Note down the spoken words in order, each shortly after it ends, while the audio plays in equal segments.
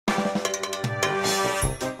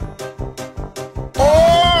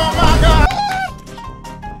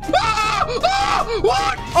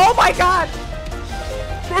my god!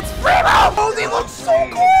 It's Primo! Oh, they look so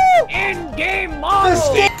cool! In-game model!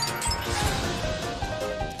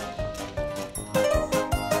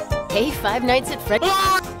 Hey, Five Nights at Freddy's.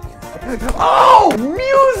 Oh!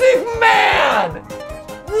 Music Man!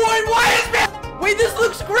 Why is that? Wait, this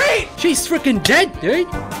looks great! She's freaking dead, dude!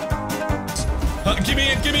 Give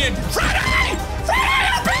me in! Freddy! Freddy,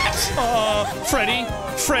 you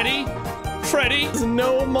bitch! Freddy! There's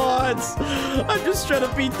no mods. I'm just trying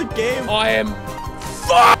to beat the game. I am...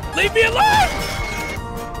 Fuck! Leave me alone!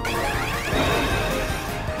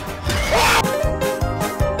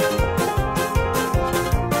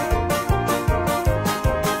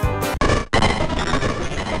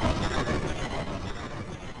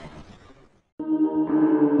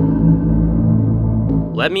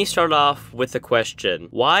 Let me start off with a question.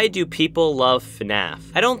 Why do people love FNaF?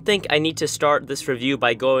 I don't think I need to start this review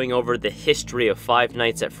by going over the history of Five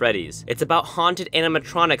Nights at Freddy's. It's about haunted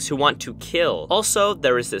animatronics who want to kill. Also,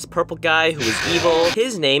 there is this purple guy who is evil.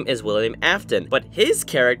 His name is William Afton, but his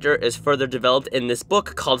character is further developed in this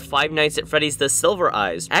book called Five Nights at Freddy's The Silver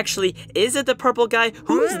Eyes. Actually, is it the purple guy?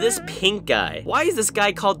 Who is this pink guy? Why is this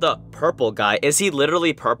guy called the purple guy? Is he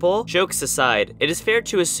literally purple? Jokes aside, it is fair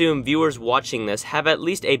to assume viewers watching this have at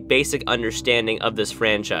least a basic understanding of this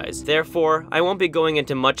franchise. Therefore, I won't be going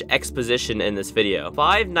into much exposition in this video.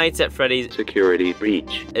 Five Nights at Freddy's Security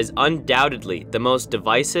Breach is undoubtedly the most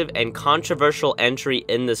divisive and controversial entry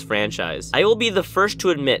in this franchise. I will be the first to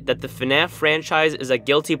admit that the FNaF franchise is a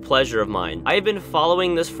guilty pleasure of mine. I have been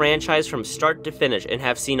following this franchise from start to finish and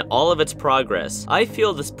have seen all of its progress. I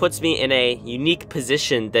feel this puts me in a unique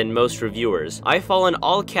position than most reviewers. I fall in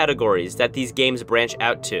all categories that these games branch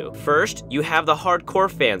out to. First, you have the hardcore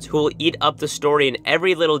fans who will eat up the story in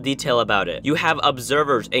every little detail about it. You have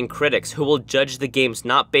observers and critics who will judge the games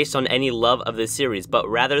not based on any love of the series, but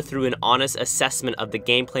rather through an honest assessment of the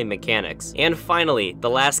gameplay mechanics. And finally, the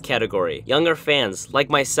last category, younger fans like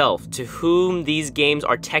myself, to whom these games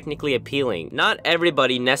are technically appealing. Not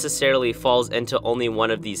everybody necessarily falls into only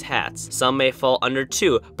one of these hats. Some may fall under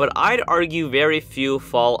two, but I'd argue very few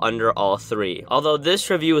fall under all three. Although this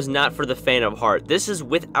review is not for the faint of heart, this is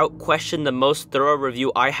without question the most thorough review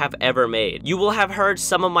I have ever made. You will have heard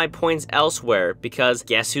some of my points elsewhere, because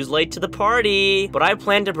guess who's late to the party? But I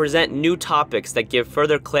plan to present new topics that give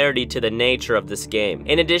further clarity to the nature of this game.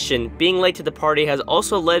 In addition, being late to the party has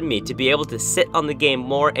also led me to be able to sit on the game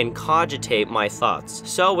more and cogitate my thoughts.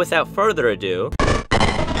 So without further ado,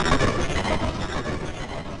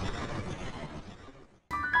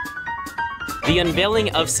 the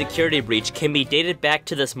unveiling of Security Breach can be dated back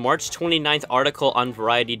to this March 29th article on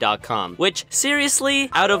Variety.com, which, seriously,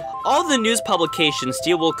 out of all the news publications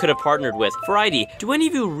Steelwool could have partnered with, Variety, do any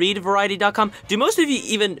of you read Variety.com? Do most of you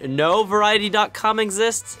even know Variety.com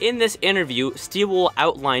exists? In this interview, Steelwool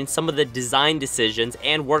outlined some of the design decisions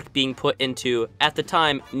and work being put into, at the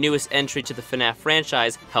time, newest entry to the FNaF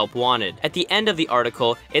franchise, Help Wanted. At the end of the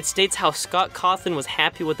article, it states how Scott Cawthon was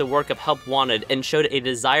happy with the work of Help Wanted and showed a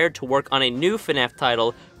desire to work on a new FNaF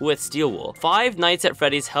title with Steelwool. Five Nights at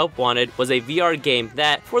Freddy's Help Wanted was a VR game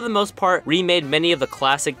that, for the most part, remade many of the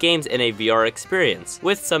classic games in a VR experience,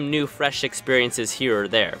 with some new fresh experiences here or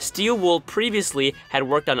there. Steelwool previously had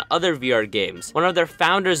worked on other VR games. One of their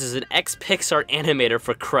founders is an ex-Pixar animator,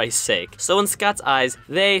 for Christ's sake. So in Scott's eyes,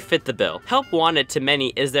 they fit the bill. Help Wanted to many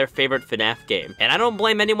is their favorite FNaF game, and I don't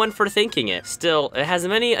blame anyone for thinking it. Still, it has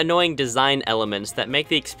many annoying design elements that make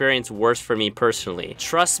the experience worse for me personally.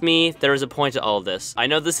 Trust me, there is a point to all of this. I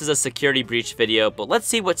know this is a Security Breach video, but let's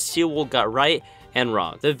see what Steelwool got right and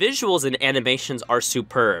wrong. The visuals and animations are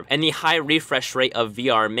superb, and the high refresh rate of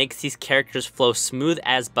VR makes these characters flow smooth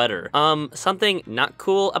as butter. Something not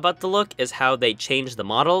cool about the look is how they changed the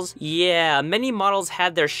models. Yeah, many models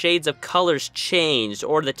had their shades of colors changed,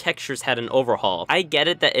 or the textures had an overhaul. I get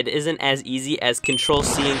it that it isn't as easy as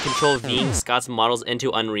Control-C and Control-V-ing Scott's models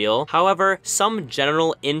into Unreal. However, some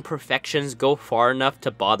general imperfections go far enough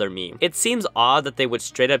to bother me. It seems odd that they would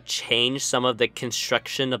straight up change some of the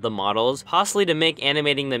construction of the models, possibly to make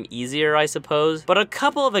animating them easier, I suppose. But a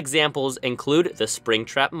couple of examples include the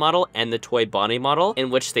Springtrap model and the Toy Bonnie model, in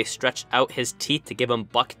which they stretched out his teeth to give him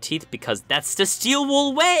buck teeth because that's the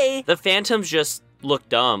Steelwool way! The Phantoms just look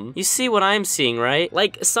dumb. You see what I'm seeing, right?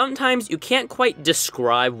 Like, sometimes you can't quite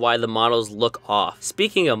describe why the models look off.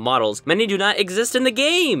 Speaking of models, many do not exist in the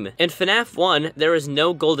game! In FNaF 1, there is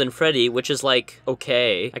no Golden Freddy, which is like,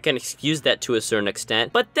 okay, I can excuse that to a certain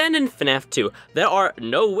extent. But then in FNaF 2, there are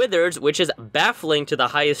no Withers, which is baffling to the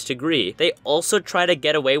highest degree. They also try to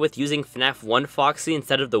get away with using FNaF 1 Foxy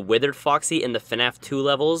instead of the Withered Foxy in the FNaF 2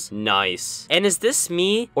 levels. Nice. And is this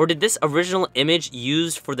me, or did this original image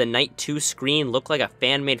used for the Night 2 screen look like a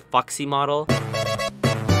fan-made Foxy model.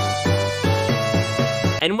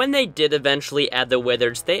 And when they did eventually add the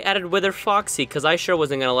Withers, they added Wither Foxy, because I sure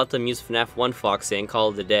wasn't going to let them use FNaF 1 Foxy and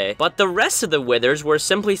call it a day. But the rest of the Withers were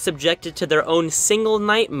simply subjected to their own single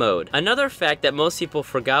night mode. Another fact that most people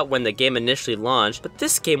forgot when the game initially launched, but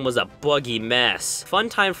this game was a buggy mess.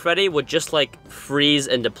 Funtime Freddy would just like freeze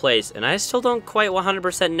into place, and I still don't quite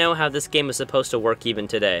 100% know how this game is supposed to work even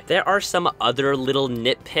today. There are some other little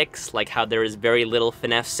nitpicks, like how there is very little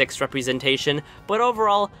FNaF 6 representation, but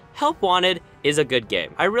overall, Help Wanted is a good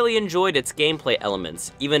game. I really enjoyed its gameplay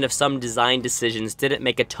elements, even if some design decisions didn't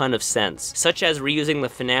make a ton of sense, such as reusing the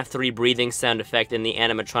FNaF 3 breathing sound effect in the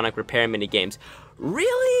animatronic repair minigames.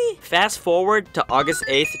 Really? Fast forward to August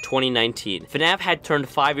 8th, 2019. FNaF had turned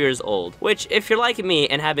 5 years old, which, if you're like me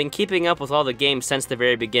and have been keeping up with all the games since the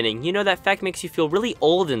very beginning, you know that fact makes you feel really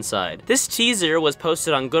old inside. This teaser was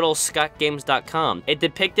posted on good old ScottGames.com. It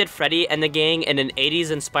depicted Freddy and the gang in an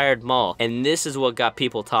 80s-inspired mall, and this is what got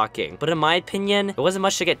people talking. But in my opinion, it wasn't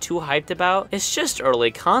much to get too hyped about. It's just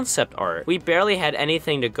early concept art. We barely had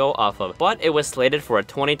anything to go off of, but it was slated for a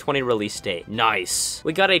 2020 release date. Nice.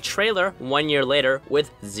 We got a trailer 1 year later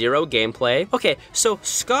with zero gameplay. Okay, so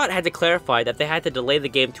Scott had to clarify that they had to delay the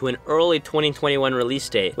game to an early 2021 release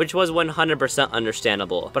date, which was 100%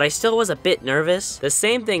 understandable, but I still was a bit nervous. The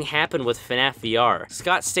same thing happened with FNaF VR.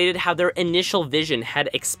 Scott stated how their initial vision had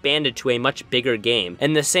expanded to a much bigger game,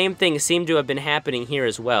 and the same thing seemed to have been happening here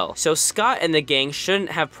as well. So Scott and the gang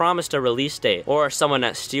shouldn't have promised a release date, or someone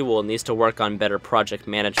at Steelwool needs to work on better project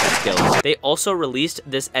management skills. They also released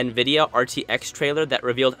this NVIDIA RTX trailer that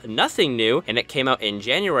revealed nothing new, and it came out in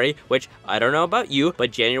January, which I don't know about you,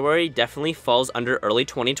 but January definitely falls under early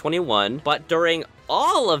 2021. But during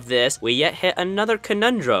all of this, we yet hit another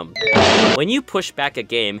conundrum. When you push back a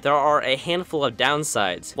game, there are a handful of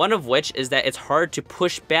downsides, one of which is that it's hard to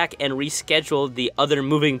push back and reschedule the other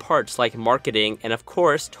moving parts like marketing and of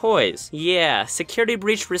course, toys. Yeah, Security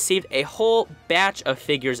Breach received a whole batch of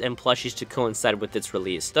figures and plushies to coincide with its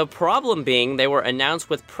release. The problem being they were announced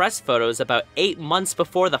with press photos about 8 months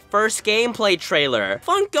before the first gameplay trailer.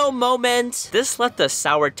 Funko moment! This left a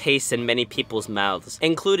sour taste in many people's mouths,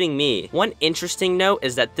 including me. One interesting note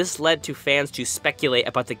is that this led to fans to speculate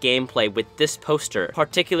about the gameplay with this poster,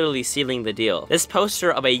 particularly sealing the deal. This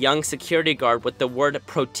poster of a young security guard with the word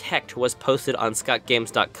protect was posted on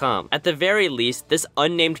ScottGames.com. At the very least, this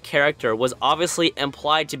unnamed character was obviously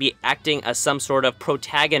implied to be acting as some sort of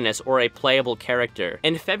protagonist or a playable character.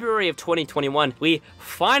 In February of 2021, we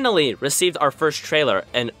finally received our first trailer,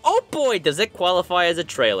 and oh boy does it qualify as a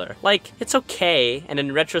trailer. Like, it's okay, and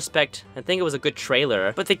in retrospect, I think it was a good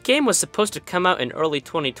trailer, but the game was supposed to come out in early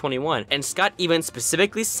 2021, and Scott even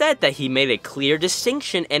specifically said that he made a clear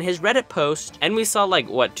distinction in his Reddit post, and we saw like,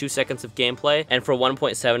 what, 2 seconds of gameplay, and for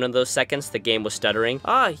 1.7 of those seconds, the game was stuttering.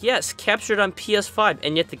 Ah, yes, captured on PS5,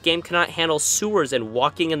 and yet the game cannot handle sewers and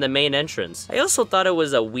walking in the main entrance. I also thought it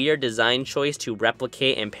was a weird design choice to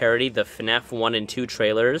replicate and parody the FNaF 1 and 2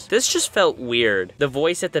 trailers. This just felt weird. The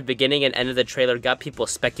voice at the beginning and end of the trailer got people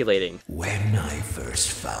speculating. When I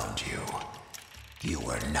first found you, you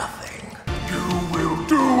were nothing. You will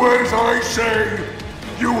do as I say!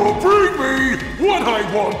 You will bring me what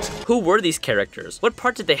I want! Who were these characters? What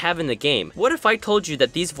part did they have in the game? What if I told you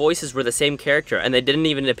that these voices were the same character and they didn't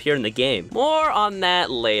even appear in the game? More on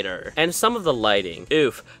that later. And some of the lighting.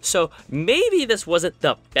 Oof. So maybe this wasn't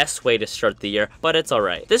the best way to start the year, but it's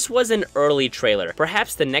alright. This was an early trailer.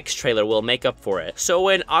 Perhaps the next trailer will make up for it. So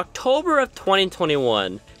in October of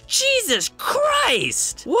 2021, Jesus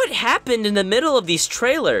Christ! What happened in the middle of these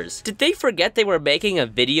trailers? Did they forget they were making a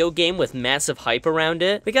video game with massive hype around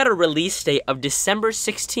it? We got a release date of December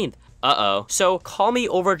 16th. Uh-oh. So, call me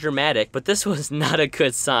overdramatic, but this was not a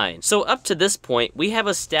good sign. So up to this point, we have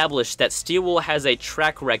established that Steelwool has a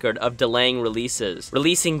track record of delaying releases.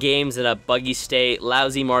 Releasing games in a buggy state,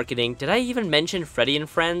 lousy marketing. Did I even mention Freddy and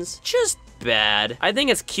Friends? Just bad. I think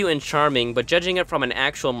it's cute and charming, but judging it from an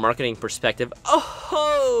actual marketing perspective,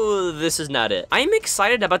 oh, this is not it. I'm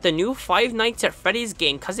excited about the new Five Nights at Freddy's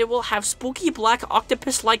game because it will have spooky black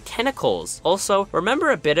octopus-like tentacles. Also, remember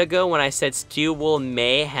a bit ago when I said Steelwool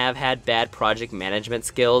may have had bad project management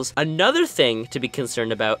skills? Another thing to be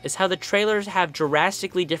concerned about is how the trailers have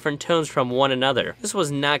drastically different tones from one another. This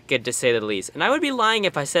was not good to say the least, and I would be lying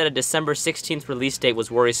if I said a December 16th release date was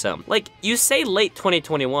worrisome. Like, you say late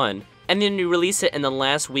 2021, and then you release it in the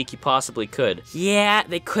last week you possibly could. Yeah,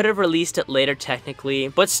 they could have released it later technically,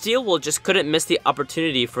 but Steelwool just couldn't miss the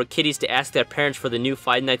opportunity for kiddies to ask their parents for the new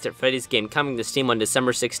Five Nights at Freddy's game coming to Steam on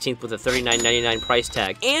December 16th with a $39.99 price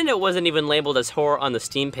tag, and it wasn't even labeled as horror on the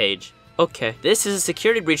Steam page. Okay, this is a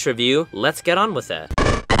Security Breach review, let's get on with that.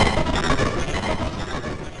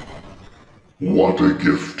 What a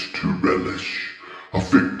gift to Relish, a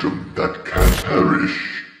victim that can't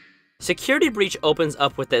perish. Security Breach opens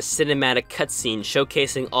up with a cinematic cutscene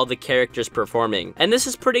showcasing all the characters performing, and this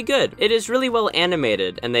is pretty good. It is really well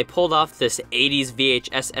animated, and they pulled off this 80s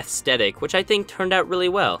VHS aesthetic, which I think turned out really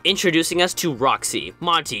well. Introducing us to Roxy,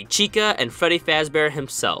 Monty, Chica, and Freddy Fazbear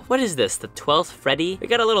himself. What is this, the 12th Freddy? We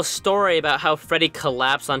got a little story about how Freddy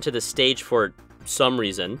collapsed onto the stage for some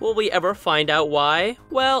reason. Will we ever find out why?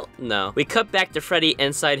 Well, no. We cut back to Freddy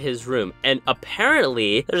inside his room, and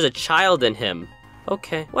apparently there's a child in him.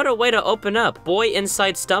 Okay, what a way to open up. Boy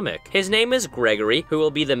inside stomach. His name is Gregory, who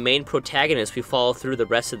will be the main protagonist we follow through the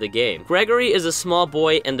rest of the game. Gregory is a small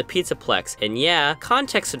boy in the Pizzaplex, and yeah,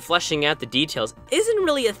 context and fleshing out the details isn't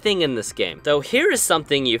really a thing in this game. Though here is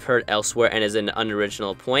something you've heard elsewhere and is an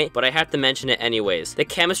unoriginal point, but I have to mention it anyways. The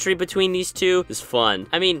chemistry between these two is fun.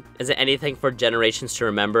 I mean, is it anything for generations to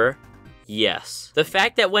remember? Yes. The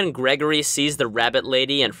fact that when Gregory sees the rabbit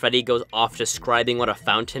lady and Freddy goes off describing what a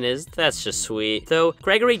fountain is, that's just sweet. Though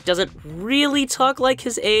Gregory doesn't really talk like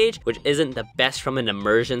his age, which isn't the best from an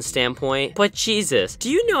immersion standpoint. But Jesus, do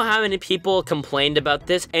you know how many people complained about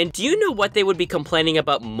this? And do you know what they would be complaining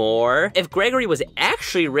about more? If Gregory was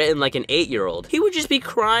actually written like an 8-year-old, he would just be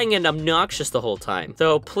crying and obnoxious the whole time.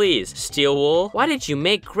 Though please, Steelwool, why did you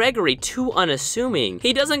make Gregory too unassuming?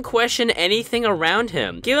 He doesn't question anything around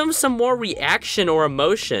him. Give him some more reaction or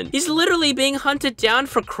emotion. He's literally being hunted down,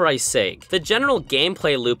 for Christ's sake. The general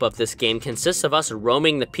gameplay loop of this game consists of us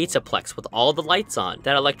roaming the Pizzaplex with all the lights on.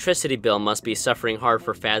 That electricity bill must be suffering hard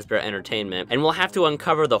for Fazbear Entertainment, and we'll have to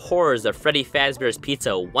uncover the horrors of Freddy Fazbear's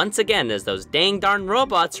Pizza once again as those dang darn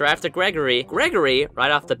robots are after Gregory. Gregory,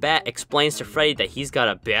 right off the bat, explains to Freddy that he's got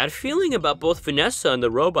a bad feeling about both Vanessa and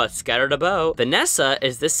the robots scattered about. Vanessa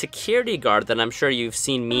is this security guard that I'm sure you've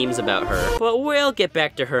seen memes about her, but we'll get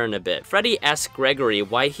back to her in a bit. Freddy asks Gregory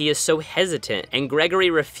why he is so hesitant, and Gregory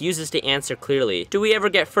refuses to answer clearly. Do we ever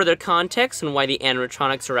get further context on why the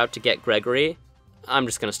animatronics are out to get Gregory? I'm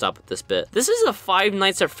just gonna stop with this bit. This is a Five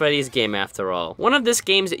Nights at Freddy's game after all. One of this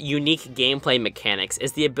game's unique gameplay mechanics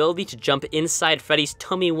is the ability to jump inside Freddy's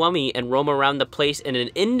tummy-wummy and roam around the place in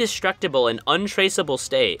an indestructible and untraceable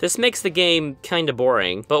state. This makes the game kinda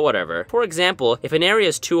boring, but whatever. For example, if an area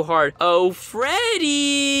is too hard, oh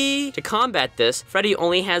Freddy! To combat this, Freddy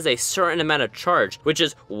only has a certain amount of charge, which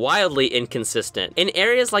is wildly inconsistent. In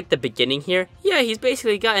areas like the beginning here, yeah, he's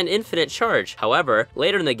basically got an infinite charge. However,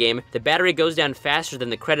 later in the game, the battery goes down faster than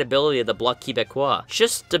the credibility of the Bloc Québécois.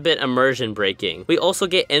 Just a bit immersion breaking. We also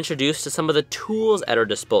get introduced to some of the tools at our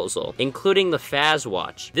disposal, including the Faz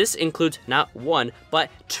Watch. This includes not one, but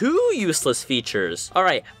 2 useless features.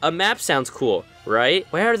 Alright, a map sounds cool, right?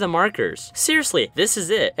 Where are the markers? Seriously, this is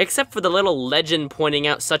it. Except for the little legend pointing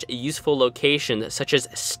out such useful locations such as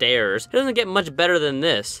stairs, it doesn't get much better than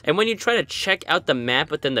this. And when you try to check out the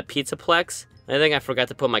map within the Pizzaplex, I think I forgot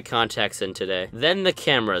to put my contacts in today. Then the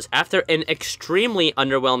cameras. After an extremely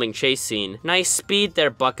underwhelming chase scene, nice speed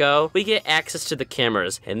there, bucko, we get access to the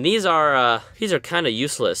cameras. And these are kind of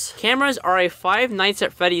useless. Cameras are a Five Nights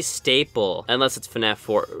at Freddy's staple, unless it's FNaF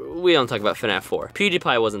 4. We don't talk about FNaF 4.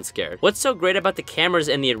 PewDiePie wasn't scared. What's so great about the cameras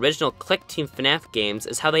in the original Click Team FNaF games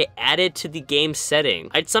is how they added to the game setting.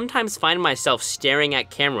 I'd sometimes find myself staring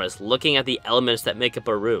at cameras, looking at the elements that make up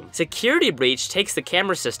a room. Security Breach takes the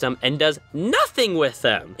camera system and does nothing with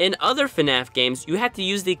them. In other FNaF games, you have to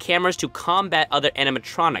use the cameras to combat other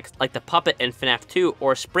animatronics, like the puppet in FNaF 2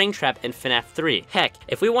 or Springtrap in FNaF 3. Heck,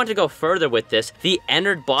 if we want to go further with this, the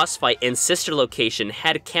Ennard boss fight in Sister Location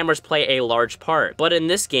had cameras play a large part. But in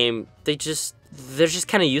this game, they're just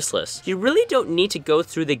kind of useless. You really don't need to go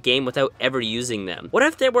through the game without ever using them. What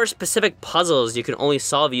if there were specific puzzles you can only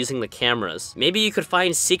solve using the cameras? Maybe you could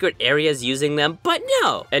find secret areas using them, but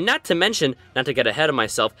no! And not to mention, not to get ahead of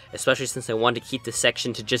myself, especially since I want to keep this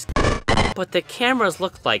section to just but the cameras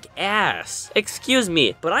look like ass. Excuse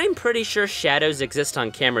me, but I'm pretty sure shadows exist on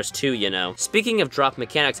cameras too, you know. Speaking of drop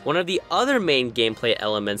mechanics, one of the other main gameplay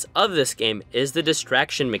elements of this game is the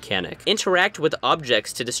distraction mechanic. Interact with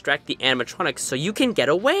objects to distract the animatronics so you can get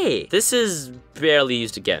away. This is barely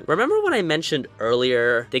used again. Remember when I mentioned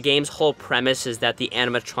earlier, the game's whole premise is that the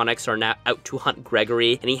animatronics are now out to hunt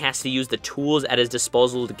Gregory and he has to use the tools at his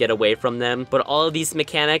disposal to get away from them, but all of these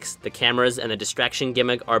mechanics, the cameras and the distraction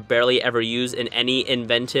gimmick, are barely ever or use in any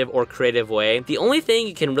inventive or creative way. The only thing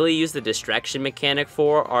you can really use the distraction mechanic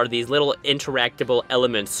for are these little interactable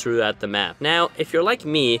elements throughout the map. Now, if you're like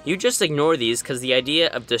me, you just ignore these because the idea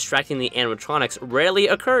of distracting the animatronics rarely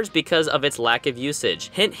occurs because of its lack of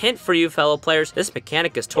usage. Hint, hint for you fellow players, this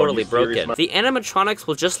mechanic is totally broken. The animatronics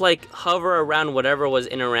will just like hover around whatever was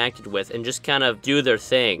interacted with and just kind of do their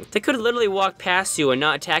thing. They could literally walk past you and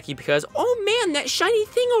not attack you because, oh man, that shiny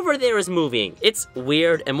thing over there is moving. It's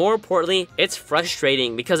weird, and more importantly, it's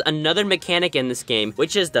frustrating because another mechanic in this game,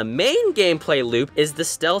 which is the main gameplay loop, is the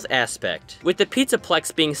stealth aspect. With the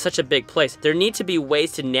Pizzaplex being such a big place, there need to be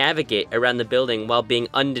ways to navigate around the building while being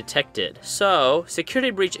undetected. So,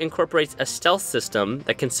 Security Breach incorporates a stealth system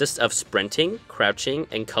that consists of sprinting, crouching,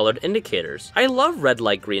 and colored indicators. I love red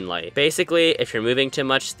light, green light. Basically, if you're moving too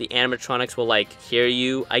much, the animatronics will like hear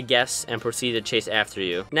you, I guess, and proceed to chase after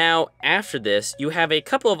you. Now, after this, you have a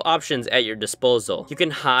couple of options at your disposal. You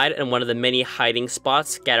can hide in one of the many hiding spots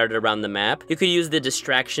scattered around the map. You could use the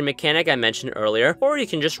distraction mechanic I mentioned earlier, or you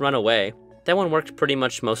can just run away. That one worked pretty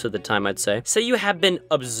much most of the time, I'd say. Say you have been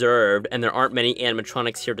observed and there aren't many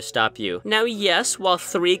animatronics here to stop you. Now, yes, while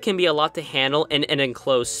 3 can be a lot to handle in an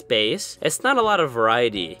enclosed space, it's not a lot of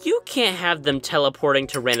variety. You can't have them teleporting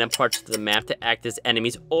to random parts of the map to act as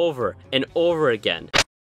enemies over and over again.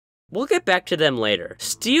 We'll get back to them later.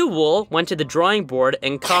 Steel Wool went to the drawing board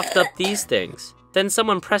and coughed up these things. Then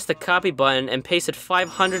someone pressed the copy button and pasted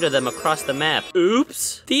 500 of them across the map.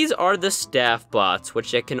 Oops! These are the staff bots,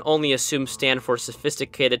 which I can only assume stand for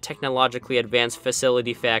Sophisticated Technologically Advanced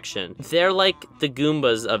Facility Faction. They're like the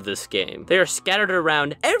Goombas of this game. They are scattered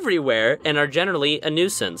around everywhere and are generally a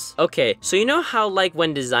nuisance. Okay, so you know how like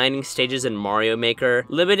when designing stages in Mario Maker,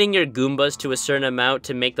 limiting your Goombas to a certain amount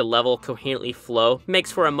to make the level coherently flow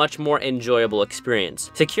makes for a much more enjoyable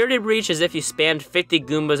experience. Security Breach is if you spammed 50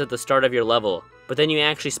 Goombas at the start of your level, but then you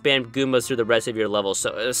actually spam Goombas through the rest of your level,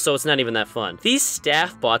 so it's not even that fun. These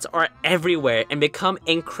staff bots are everywhere and become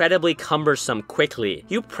incredibly cumbersome quickly.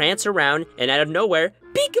 You prance around, and out of nowhere,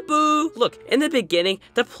 peekaboo! Look, in the beginning,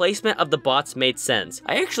 the placement of the bots made sense.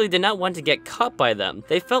 I actually did not want to get caught by them.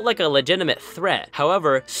 They felt like a legitimate threat.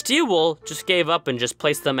 However, Steel Wool just gave up and just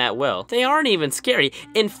placed them at will. They aren't even scary.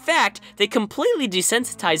 In fact, they completely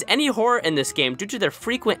desensitize any horror in this game due to their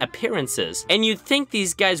frequent appearances. And you'd think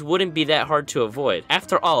these guys wouldn't be that hard to avoid.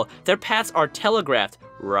 After all, their paths are telegraphed,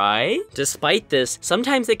 right? Despite this,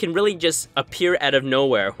 sometimes they can really just appear out of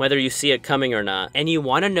nowhere, whether you see it coming or not. And you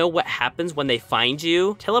want to know what happens when they find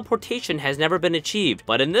you? Teleportation has never been achieved,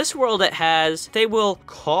 but in this world it has. They will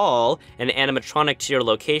call an animatronic to your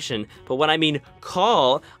location, but when I mean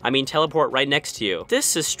call, I mean teleport right next to you.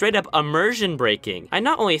 This is straight up immersion breaking. I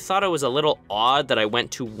not only thought it was a little odd that I went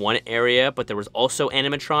to one area, but there was also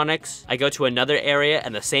animatronics. I go to another area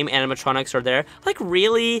and the same animatronics are there. Like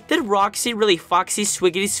really? Did Roxy really foxy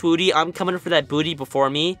swiggity swooty, I'm coming for that booty before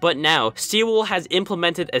me? But now, Steel Wool has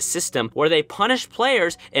implemented a system where they punish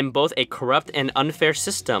players in both a corrupt and unfair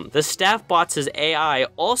system. The staff bots' AI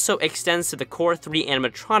also extends to the core 3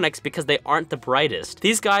 animatronics because they aren't the brightest.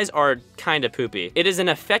 These guys are kinda poopy. It is an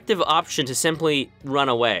effective option to simply run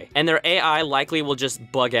away, and their AI likely will just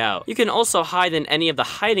bug out. You can also hide in any of the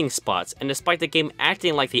hiding spots, and despite the game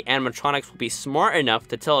acting like the animatronics will be smart enough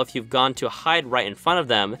to tell if you've gone to hide right in front of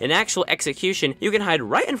them, in actual execution, you can hide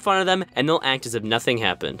right in front of them and they'll act as if nothing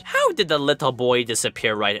happened. How did the little boy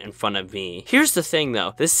disappear right in front of me? Here's the thing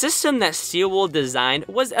though, the system that Steel Wool designed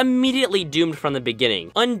was immediately doomed from the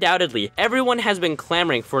beginning. Undoubtedly, everyone has been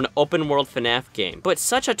clamoring for an open world FNaF game, but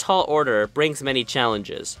such a tall order brings many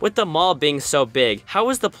challenges. With the mall being so big, how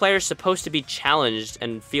is the player supposed to be challenged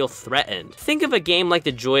and feel threatened? Think of a game like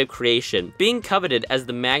The Joy of Creation, being coveted as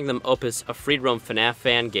the magnum opus of free-roam FNaF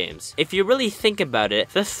fan games. If you really think about it,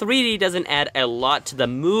 the 3D doesn't add a lot to the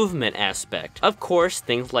movement aspect. Of course,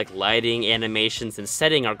 things like lighting, animations, and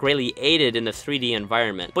setting are greatly aided in the 3D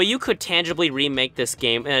environment, but you could tangibly remake this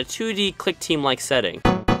game in a 2D click team-like setting.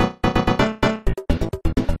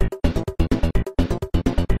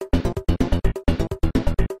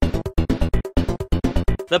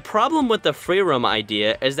 The problem with the free roam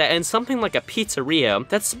idea is that in something like a pizzeria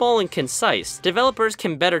that's small and concise, developers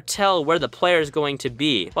can better tell where the player is going to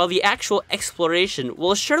be. While the actual exploration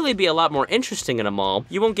will surely be a lot more interesting in a mall,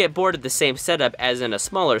 you won't get bored of the same setup as in a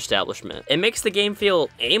smaller establishment. It makes the game feel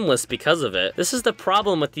aimless because of it. This is the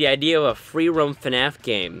problem with the idea of a free roam FNaF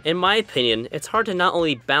game. In my opinion, it's hard to not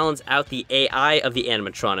only balance out the AI of the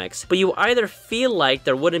animatronics, but you either feel like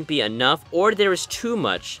there wouldn't be enough or there is too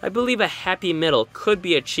much. I believe a happy middle could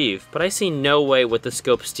be achieved, but I see no way with the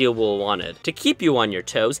scope Steel Wool wanted. To keep you on your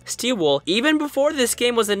toes, Steel Wool, even before this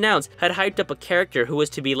game was announced, had hyped up a character who was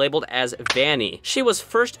to be labeled as Vanny. She was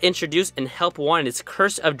first introduced in Help Wanted's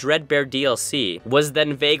Curse of Dreadbear DLC, was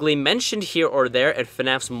then vaguely mentioned here or there at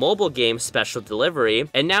FNaF's mobile game Special Delivery,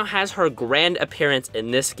 and now has her grand appearance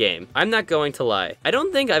in this game. I'm not going to lie, I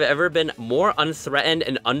don't think I've ever been more unthreatened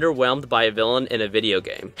and underwhelmed by a villain in a video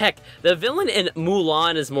game. Heck, the villain in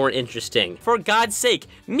Mulan is more interesting. For God's sake,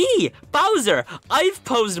 me, Bowser, I've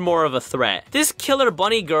posed more of a threat. This killer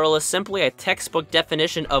bunny girl is simply a textbook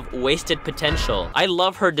definition of wasted potential. I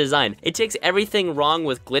love her design. It takes everything wrong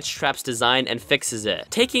with Glitch Trap's design and fixes it.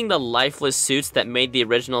 Taking the lifeless suits that made the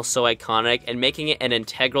original so iconic and making it an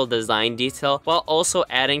integral design detail while also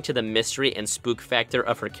adding to the mystery and spook factor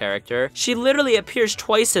of her character. She literally appears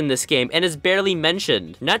twice in this game and is barely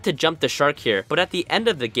mentioned. Not to jump the shark here, but at the end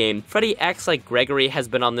of the game, Freddy acts like Gregory has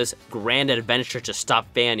been on this grand adventure to stop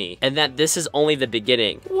Vanny, and that this is only the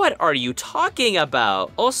beginning. What are you talking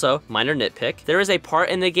about? Also, minor nitpick, there is a part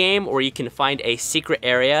in the game where you can find a secret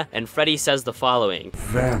area, and Freddy says the following.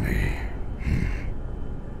 Vanny.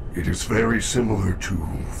 It is very similar to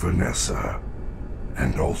Vanessa,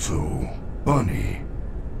 and also Bunny.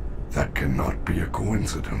 That cannot be a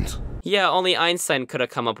coincidence. Yeah, only Einstein could have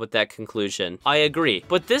come up with that conclusion. I agree.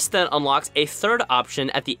 But this then unlocks a third option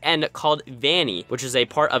at the end called Vanny, which is a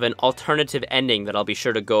part of an alternative ending that I'll be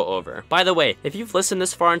sure to go over. By the way, if you've listened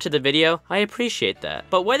this far into the video, I appreciate that.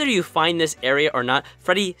 But whether you find this area or not,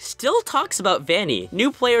 Freddy still talks about Vanny.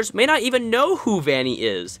 New players may not even know who Vanny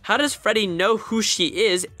is. How does Freddy know who she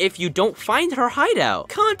is if you don't find her hideout?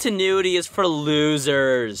 Continuity is for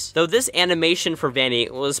losers. Though this animation for Vanny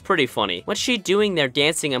was pretty funny. What's she doing there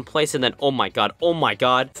dancing in place? And then, oh my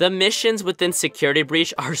god. The missions within Security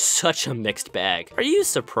Breach are such a mixed bag. Are you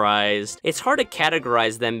surprised? It's hard to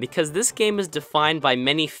categorize them because this game is defined by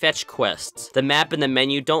many fetch quests. The map and the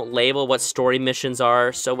menu don't label what story missions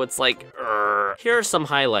are, so it's like, Here are some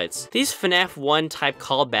highlights. These FNaF 1 type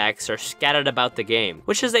callbacks are scattered about the game,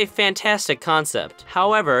 which is a fantastic concept.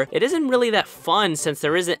 However, it isn't really that fun since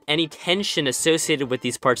there isn't any tension associated with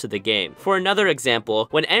these parts of the game. For another example,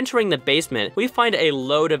 when entering the basement, we find a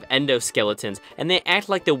load of endoskeletons, and they act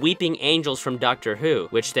like the weeping angels from Doctor Who,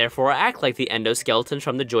 which therefore act like the endoskeletons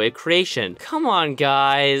from The Joy of Creation. Come on,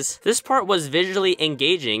 guys. This part was visually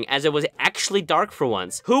engaging as it was actually dark for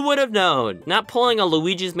once. Who would have known? Not pulling a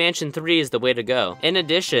Luigi's Mansion 3 is the way to go. In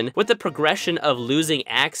addition, with the progression of losing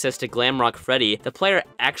access to Glamrock Freddy, the player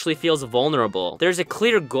actually feels vulnerable. There's a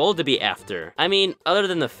clear goal to be after. I mean, other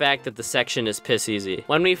than the fact that the section is piss easy.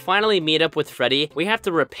 When we finally meet up with Freddy, we have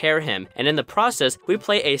to repair him, and in the process, we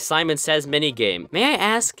play a Simon Says minigame. May I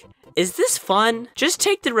ask, is this fun? Just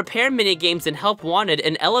take the repair minigames and Help Wanted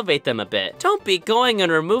and elevate them a bit. Don't be going and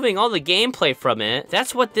removing all the gameplay from it.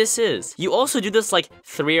 That's what this is. You also do this like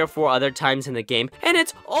 3 or 4 other times in the game, and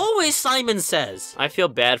it's always Simon Says. I feel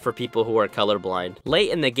bad for people who are colorblind. Late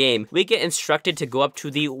in the game, we get instructed to go up to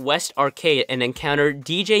the West Arcade and encounter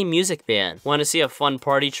DJ Music Man. Want to see a fun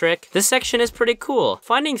party trick? This section is pretty cool.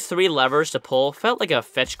 Finding 3 levers to pull felt like a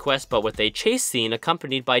fetch quest, but with a chase scene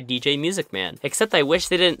accompanied by DJ Music Man. Except I wish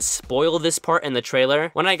they didn't spoil this part in the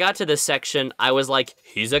trailer. When I got to this section, I was like,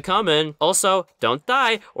 he's a-coming. Also, don't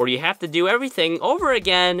die, or you have to do everything over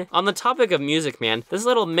again. On the topic of Music Man, this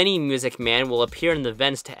little mini Music Man will appear in the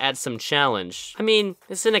vents to add some challenge. I mean,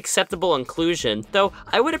 it's an acceptable inclusion, though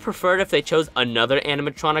I would have preferred if they chose another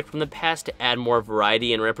animatronic from the past to add more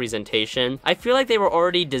variety and representation. I feel like they were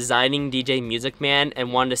already designing DJ Music Man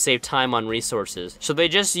and wanted to save time on resources, so they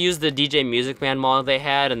just used the DJ Music Man model they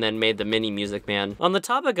had and then made the mini Music Man. On the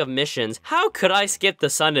topic of missions, how could I skip the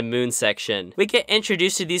Sun and Moon section? We get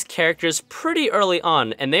introduced to these characters pretty early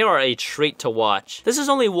on, and they are a treat to watch. This is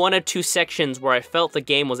only 1 of 2 sections where I felt the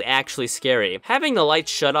game was actually scary. Having the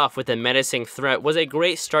lights shut off with a menacing threat was a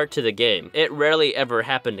great start to the game. It rarely ever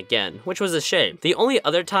happened again, which was a shame. The only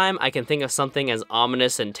other time I can think of something as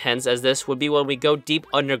ominous and tense as this would be when we go deep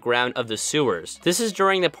underground of the sewers. This is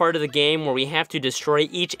during the part of the game where we have to destroy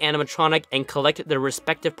each animatronic and collect their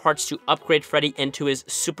respective parts to upgrade Freddy into his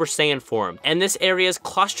Super Saiyan form. And this area's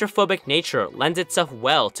claustrophobic nature lends itself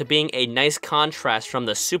well to being a nice contrast from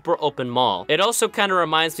the super open mall. It also kind of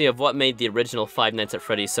reminds me of what made the original Five Nights at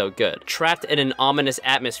Freddy's so good. Trapped in an ominous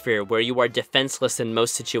atmosphere where you are defenseless in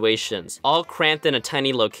most situations, all cramped in a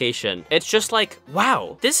tiny location. It's just like,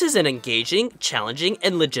 wow, this is an engaging, challenging,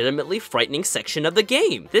 and legitimately frightening section of the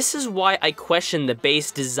game. This is why I question the base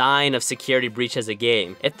design of Security Breach as a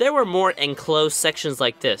game. If there were more enclosed sections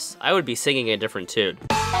like this, I would be singing a different tune.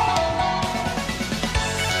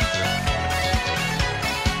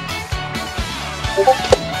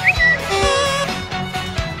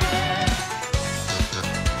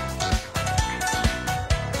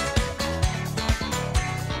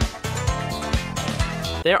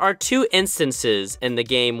 There are 2 instances in the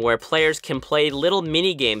game where players can play little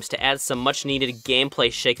mini games to add some much needed gameplay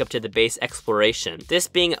shakeup to the base exploration. This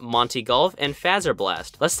being Monty Golf and Phaser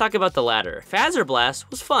Blast. Let's talk about the latter. Phaser Blast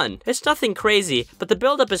was fun. It's nothing crazy, but the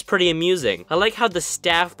build-up is pretty amusing. I like how the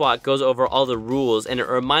staff bot goes over all the rules, and it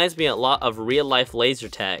reminds me a lot of real-life laser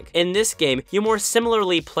tag. In this game, you more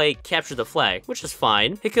similarly play Capture the Flag, which is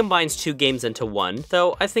fine. It combines 2 games into one,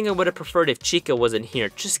 though I think I would have preferred if Chica wasn't here.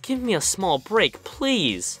 Just give me a small break,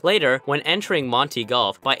 please. Later, when entering Monty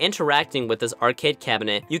Golf, by interacting with this arcade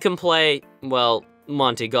cabinet, you can play, well,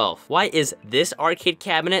 Monty Golf. Why is this arcade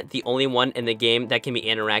cabinet the only one in the game that can be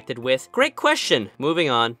interacted with? Great question. Moving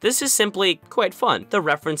on. This is simply quite fun. The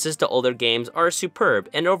references to older games are superb,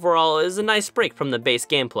 and overall is a nice break from the base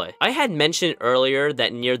gameplay. I had mentioned earlier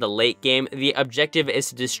that near the late game, the objective is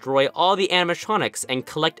to destroy all the animatronics and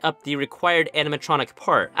collect up the required animatronic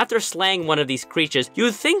part. After slaying one of these creatures,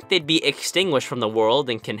 you'd think they'd be extinguished from the world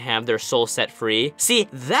and can have their soul set free. See,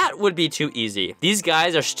 that would be too easy. These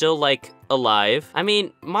guys are still like alive. I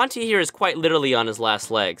mean, Monty here is quite literally on his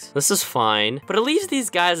last legs. This is fine, but it leaves these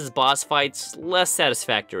guys as boss fights less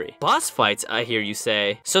satisfactory. Boss fights, I hear you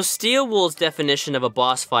say. So Steel Wool's definition of a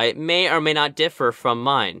boss fight may or may not differ from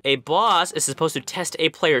mine. A boss is supposed to test a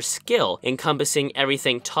player's skill, encompassing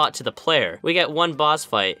everything taught to the player. We get one boss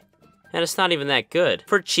fight, and it's not even that good.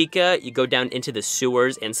 For Chica, you go down into the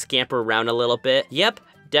sewers and scamper around a little bit. Yep,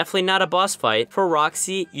 definitely not a boss fight. For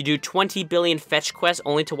Roxy, you do 20 billion fetch quests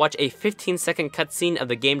only to watch a 15-second cutscene of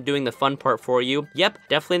the game doing the fun part for you. Yep,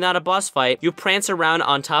 definitely not a boss fight. You prance around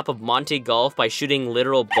on top of Monty Golf by shooting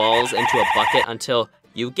literal balls into a bucket until,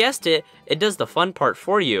 you guessed it, it does the fun part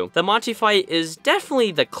for you. The Monty fight is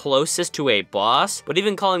definitely the closest to a boss, but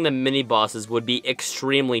even calling them mini bosses would be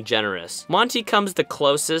extremely generous. Monty comes the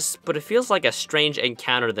closest, but it feels like a strange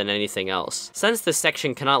encounter than anything else. Since this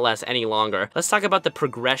section cannot last any longer, let's talk about the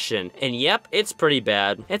progression, and yep, it's pretty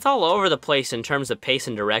bad. It's all over the place in terms of pace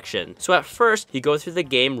and direction. So at first, you go through the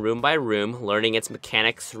game room by room, learning its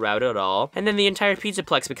mechanics throughout it all, and then the entire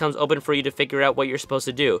pizzaplex becomes open for you to figure out what you're supposed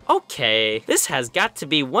to do. Okay, this has got to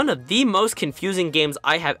be one of the most confusing games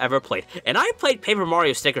I have ever played, and I played Paper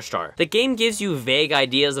Mario Sticker Star. The game gives you vague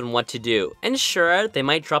ideas on what to do, and sure, they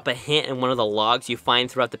might drop a hint in one of the logs you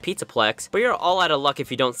find throughout the pizzaplex, but you're all out of luck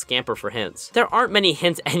if you don't scamper for hints. There aren't many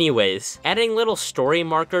hints anyways. Adding little story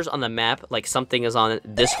markers on the map, like something is on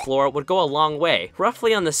this floor, would go a long way.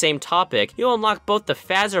 Roughly on the same topic, you'll unlock both the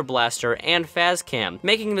Phaser Blaster and Phazcam,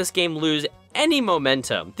 making this game lose any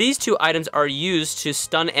momentum. These 2 items are used to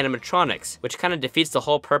stun animatronics, which kind of defeats the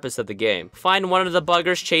whole purpose of the game. Find one of the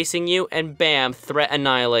buggers chasing you, and bam, threat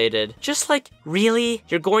annihilated. Just like, really?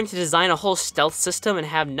 You're going to design a whole stealth system and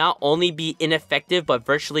have not only be ineffective, but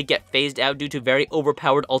virtually get phased out due to very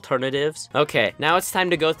overpowered alternatives? Okay, now it's time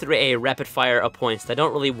to go through a rapid fire of points that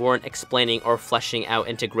don't really warrant explaining or fleshing out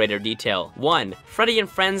into greater detail. 1. Freddy and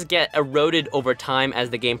friends get eroded over time as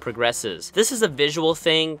the game progresses. This is a visual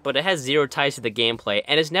thing, but it has 0 to the gameplay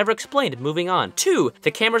and is never explained. Moving on. 2. The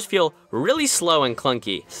cameras feel really slow and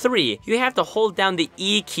clunky. 3. You have to hold down the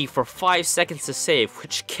E key for 5 seconds to save,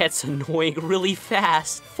 which gets annoying really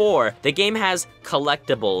fast. 4. The game has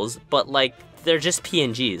collectibles, but like, they're just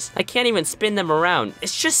PNGs. I can't even spin them around.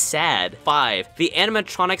 It's just sad. 5. The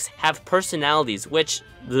animatronics have personalities, which,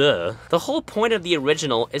 ugh. The whole point of the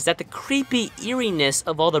original is that the creepy eeriness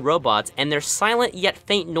of all the robots and their silent yet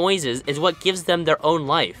faint noises is what gives them their own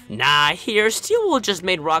life. Nah, here, Steel Wool just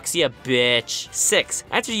made Roxy a bitch. 6.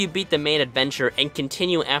 After you beat the main adventure and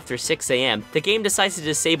continue after 6 AM, the game decides to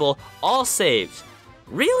disable all saves.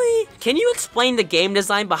 Really? Can you explain the game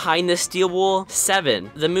design behind this, Steel Wool?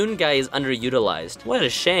 7. The moon guy is underutilized. What a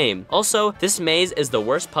shame. Also, this maze is the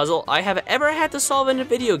worst puzzle I have ever had to solve in a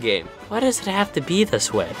video game. Why does it have to be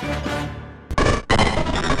this way?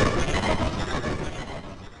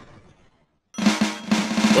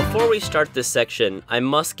 Before we start this section, I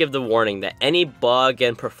must give the warning that any bug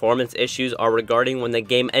and performance issues are regarding when the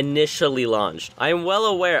game initially launched. I am well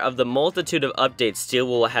aware of the multitude of updates Steel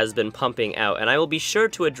Wool has been pumping out, and I will be sure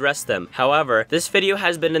to address them. However, this video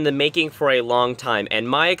has been in the making for a long time, and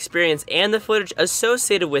my experience and the footage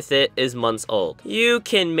associated with it is months old. You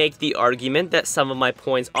can make the argument that some of my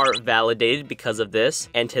points aren't validated because of this,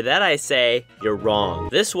 and to that I say, you're wrong.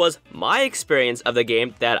 This was my experience of the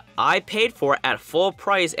game that I paid for at full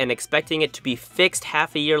price and expecting it to be fixed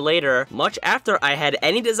half a year later, much after I had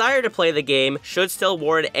any desire to play the game, should still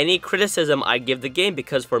warrant any criticism I give the game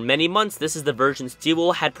because for many months this is the version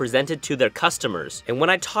Steelwool had presented to their customers. And when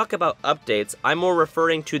I talk about updates, I'm more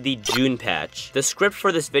referring to the June patch. The script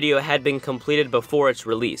for this video had been completed before its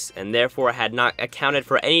release, and therefore had not accounted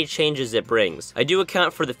for any changes it brings. I do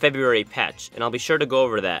account for the February patch, and I'll be sure to go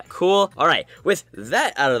over that. Cool? Alright, with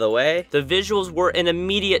that out of the way, the visuals were an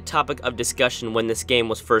immediate topic of discussion when this game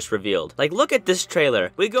was first revealed. Like, look at this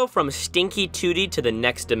trailer. We go from stinky 2D to the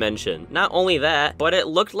next dimension. Not only that, but it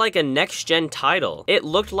looked like a next-gen title. It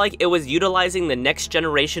looked like it was utilizing the next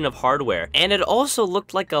generation of hardware, and it also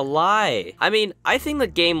looked like a lie. I mean, I think the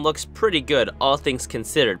game looks pretty good, all things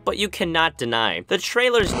considered, but you cannot deny. The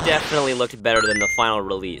trailers definitely looked better than the final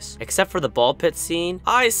release. Except for the ball pit scene.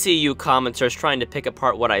 I see you commenters trying to pick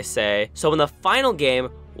apart what I say. So in the final game,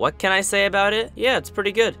 what can I say about it? Yeah, it's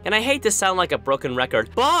pretty good. And I hate to sound like a broken record,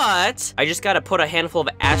 but I just gotta put a handful of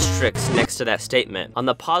asterisks next to that statement. On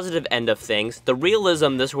the positive end of things, the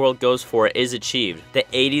realism this world goes for is achieved. The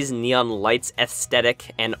 80s neon lights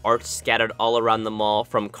aesthetic and art scattered all around the mall,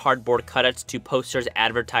 from cardboard cutouts to posters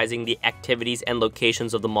advertising the activities and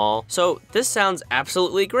locations of the mall. So this sounds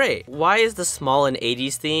absolutely great. Why is the small and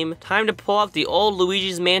 80s theme? Time to pull out the old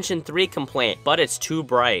Luigi's Mansion 3 complaint, but it's too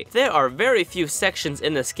bright. There are very few sections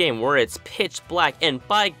in this game where it's pitch black, and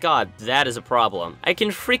by God, that is a problem. I can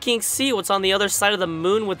freaking see what's on the other side of the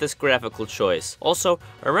moon with this graphical choice. Also,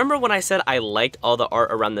 remember when I said I liked all the art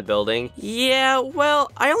around the building? Yeah,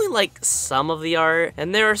 well, I only like some of the art,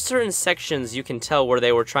 and there are certain sections you can tell where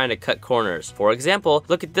they were trying to cut corners. For example,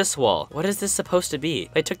 look at this wall. What is this supposed to be?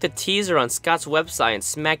 They took the teaser on Scott's website and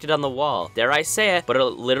smacked it on the wall. Dare I say it, but it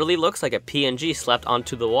literally looks like a PNG slapped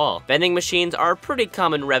onto the wall. Vending machines are a pretty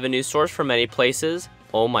common revenue source for many places.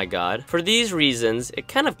 Oh my god. For these reasons, it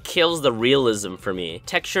kind of kills the realism for me.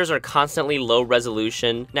 Textures are constantly low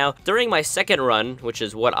resolution. Now, during my second run, which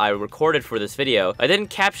is what I recorded for this video, I didn't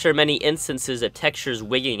capture many instances of textures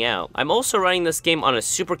wigging out. I'm also running this game on a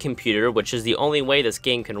supercomputer, which is the only way this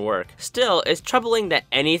game can work. Still, it's troubling that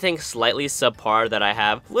anything slightly subpar that I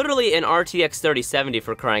have, literally an RTX 3070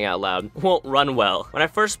 for crying out loud, won't run well. When I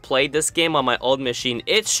first played this game on my old machine,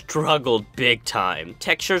 it struggled big time.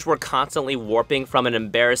 Textures were constantly warping from an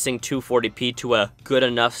embarrassing 240p to a good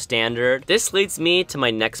enough standard. This leads me to my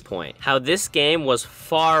next point, how this game was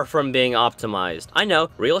far from being optimized. I know,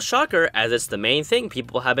 real shocker, as it's the main thing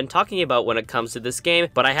people have been talking about when it comes to this game,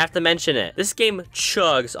 but I have to mention it. This game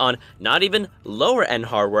chugs on not even lower end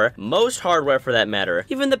hardware, most hardware for that matter.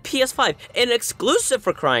 Even the PS5, an exclusive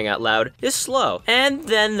for crying out loud, is slow. And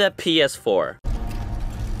then the PS4.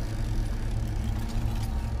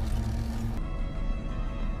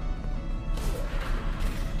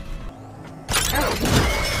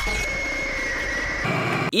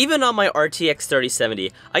 Even on my RTX 3070,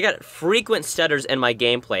 I got frequent stutters in my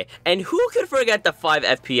gameplay, and who could forget the 5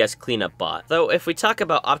 FPS cleanup bot? Though if we talk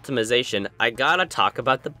about optimization, I gotta talk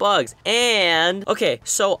about the bugs. And, okay,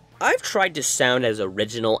 so I've tried to sound as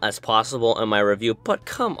original as possible in my review, but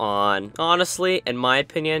come on. Honestly, in my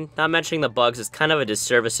opinion, not mentioning the bugs is kind of a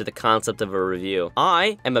disservice to the concept of a review.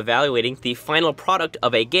 I am evaluating the final product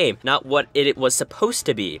of a game, not what it was supposed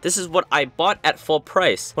to be. This is what I bought at full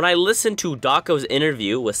price. When I listened to Daco's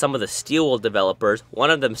interview with some of the Steelwool developers,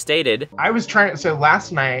 one of them stated, so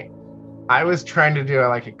last night, I was trying to do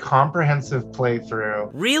like a comprehensive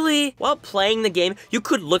playthrough. Really? While playing the game, you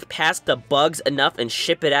could look past the bugs enough and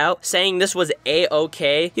ship it out, saying this was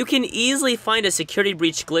A-okay? You can easily find a security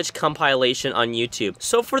breach glitch compilation on YouTube.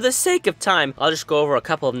 So for the sake of time, I'll just go over a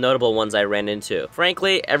couple of notable ones I ran into.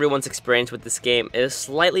 Frankly, everyone's experience with this game is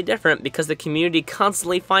slightly different because the community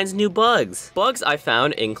constantly finds new bugs. Bugs I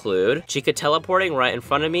found include Chica teleporting right in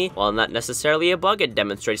front of me. While not necessarily a bug, it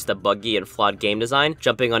demonstrates the buggy and flawed game design.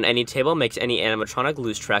 Jumping on any table makes any animatronic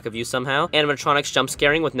lose track of you somehow. Animatronics jump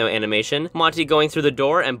scaring with no animation. Monty going through the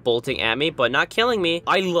door and bolting at me, but not killing me.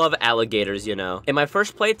 I love alligators, you know. In my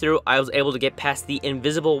first playthrough, I was able to get past the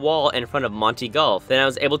invisible wall in front of Monty Golf. Then I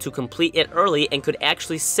was able to complete it early and could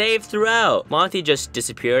actually save throughout. Monty just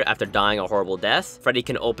disappeared after dying a horrible death. Freddy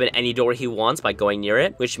can open any door he wants by going near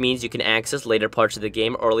it, which means you can access later parts of the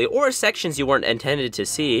game early or sections you weren't intended to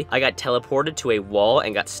see. I got teleported to a wall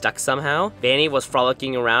and got stuck somehow. Vanny was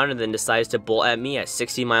frolicking around and then decides to bolt at me at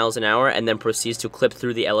 60 miles an hour and then proceeds to clip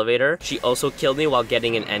through the elevator. She also killed me while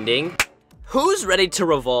getting an ending. Who's ready to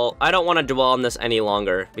revolt? I don't want to dwell on this any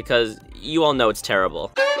longer because you all know it's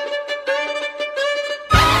terrible.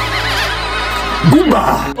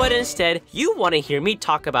 But instead, you want to hear me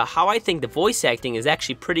talk about how I think the voice acting is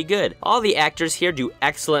actually pretty good. All the actors here do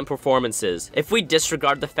excellent performances. If we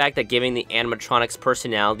disregard the fact that giving the animatronics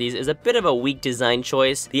personalities is a bit of a weak design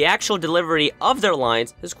choice, the actual delivery of their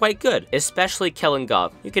lines is quite good, especially Kellen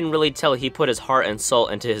Goff. You can really tell he put his heart and soul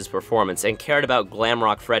into his performance and cared about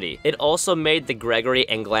Glamrock Freddy. It also made the Gregory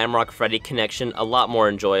and Glamrock Freddy connection a lot more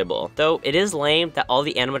enjoyable. Though it is lame that all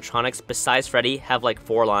the animatronics besides Freddy have like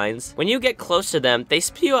 4 lines. When you get close to them, they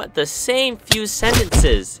spew out the same few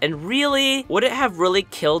sentences. And really, would it have really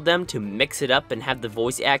killed them to mix it up and have the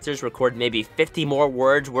voice actors record maybe 50 more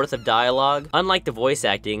words worth of dialogue? Unlike the voice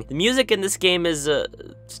acting, the music in this game is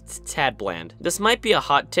tad bland. This might be a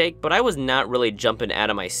hot take, but I was not really jumping out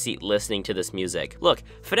of my seat listening to this music. Look,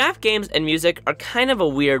 FNaF games and music are kind of a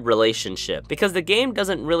weird relationship because the game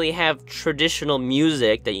doesn't really have traditional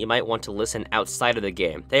music that you might want to listen outside of the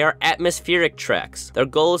game. They are atmospheric tracks. Their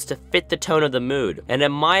goal is to fit the tone of the mood, and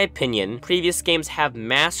in my opinion, previous games have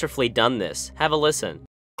masterfully done this. Have a listen.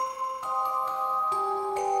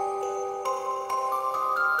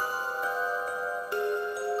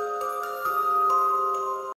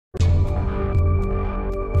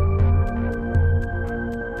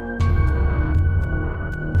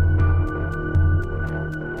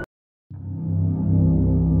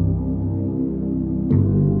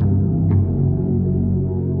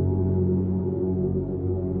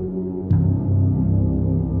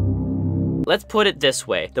 Let's put it this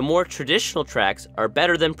way, the more traditional tracks are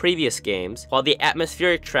better than previous games, while the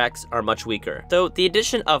atmospheric tracks are much weaker. Though the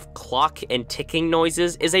addition of clock and ticking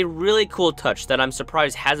noises is a really cool touch that I'm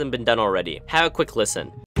surprised hasn't been done already. Have a quick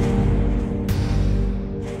listen.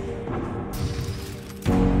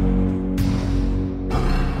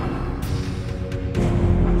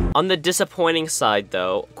 On the disappointing side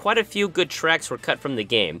though, quite a few good tracks were cut from the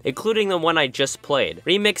game, including the one I just played.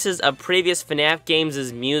 Remixes of previous FNaF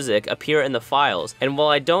games' music appear in the files, and while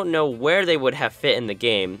I don't know where they would have fit in the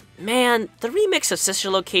game, man, the remix of Sister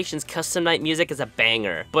Location's custom night music is a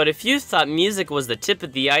banger. But if you thought music was the tip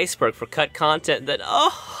of the iceberg for cut content, then oh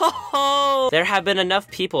ho ho! There have been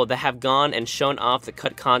enough people that have gone and shown off the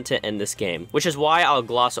cut content in this game, which is why I'll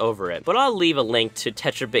gloss over it. But I'll leave a link to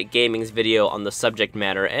Tetrabit Gaming's video on the subject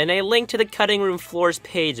matter and a link to the Cutting Room Floors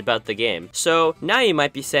page about the game. So now you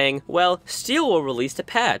might be saying, well, Steel will release a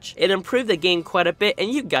patch. It improved the game quite a bit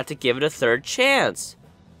and you got to give it a third chance.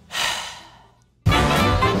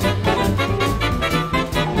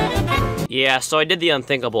 Yeah, so I did the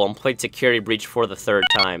unthinkable and played Security Breach for the 3rd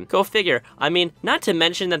time. Go figure. I mean, not to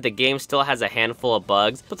mention that the game still has a handful of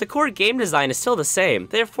bugs, but the core game design is still the same.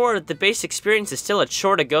 Therefore, the base experience is still a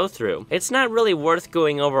chore to go through. It's not really worth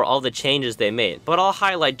going over all the changes they made, but I'll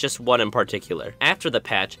highlight just one in particular. After the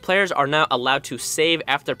patch, players are now allowed to save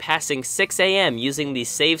after passing 6 AM using the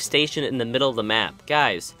save station in the middle of the map.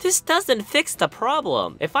 Guys, this doesn't fix the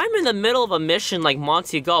problem. If I'm in the middle of a mission like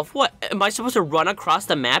Monty Golf, what, am I supposed to run across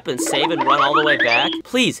the map and save and run all the way back?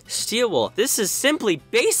 Please, Steelwool, this is simply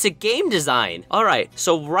basic game design. Alright,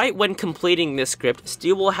 so right when completing this script,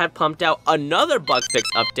 Steelwool had pumped out another bug fix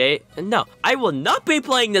update, and no, I will not be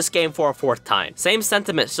playing this game for a 4th time. Same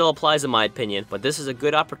sentiment still applies in my opinion, but this is a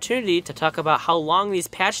good opportunity to talk about how long these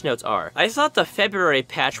patch notes are. I thought the February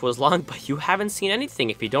patch was long, but you haven't seen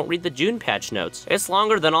anything if you don't read the June patch notes. It's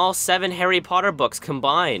longer than all 7 Harry Potter books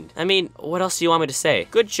combined. I mean, what else do you want me to say?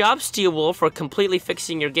 Good job, Steelwool, for completely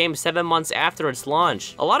fixing your game 7 months after its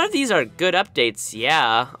launch. A lot of these are good updates,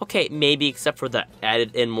 yeah. Okay, maybe except for the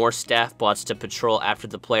added in more staff bots to patrol after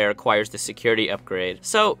the player acquires the security upgrade.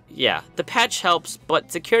 So, yeah, the patch helps,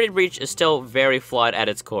 but Security Breach is still very flawed at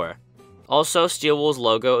its core. Also, Steelwool's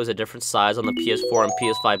logo is a different size on the PS4 and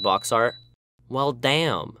PS5 box art. Well,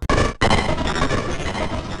 damn.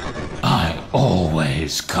 I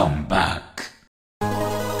always come back.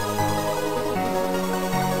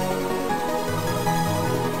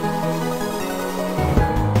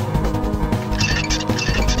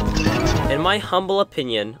 In my humble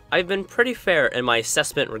opinion, I've been pretty fair in my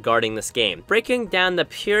assessment regarding this game. Breaking down the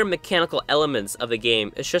pure mechanical elements of the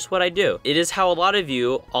game is just what I do. It is how a lot of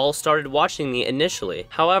you all started watching me initially.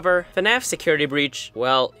 However, FNaF Security Breach,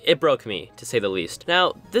 well, it broke me, to say the least.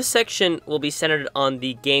 Now, this section will be centered on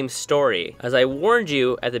the game's story. As I warned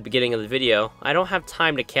you at the beginning of the video, I don't have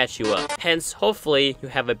time to catch you up. Hence, hopefully, you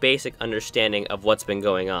have a basic understanding of what's been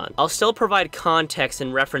going on. I'll still provide context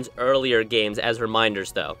and reference earlier games as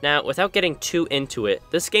reminders though. Now, without getting getting too into it,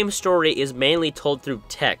 this game's story is mainly told through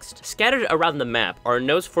text. Scattered around the map are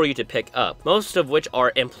notes for you to pick up, most of which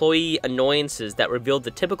are employee annoyances that reveal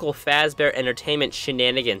the typical Fazbear Entertainment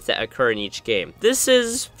shenanigans that occur in each game. This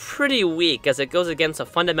is pretty weak as it goes against a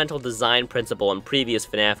fundamental design principle in previous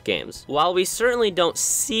FNaF games. While we certainly don't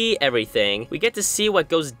see everything, we get to see what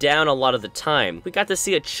goes down a lot of the time. We got to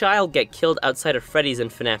see a child get killed outside of Freddy's in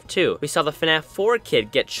FNaF 2. We saw the FNaF 4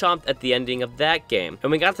 kid get chomped at the ending of that game,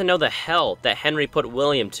 and we got to know the hell that Henry put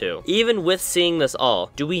William to. Even with seeing this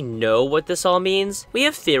all, do we know what this all means? We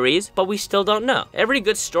have theories, but we still don't know. Every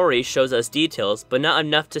good story shows us details, but not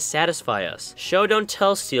enough to satisfy us. Show don't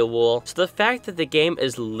tell, Steel Wool. So the fact that the game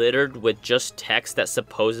is littered with just text that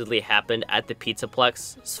supposedly happened at the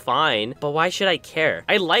Pizzaplex is fine, but why should I care?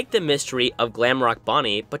 I like the mystery of Glamrock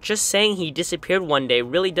Bonnie, but just saying he disappeared one day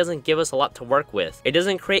really doesn't give us a lot to work with. It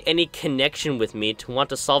doesn't create any connection with me to want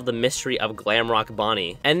to solve the mystery of Glamrock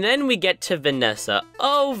Bonnie. And then we get to Vanessa.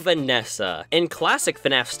 Oh, Vanessa. In classic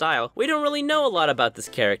FNaF style, we don't really know a lot about this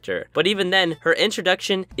character, but even then, her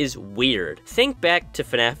introduction is weird. Think back to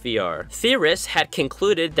FNaF VR. Theorists had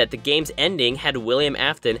concluded that the game's ending had William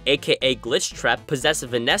Afton, aka Glitchtrap, possess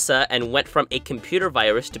Vanessa and went from a computer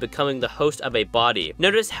virus to becoming the host of a body.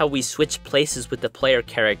 Notice how we switch places with the player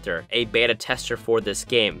character, a beta tester for this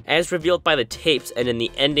game. As revealed by the tapes and in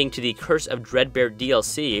the ending to the Curse of Dreadbear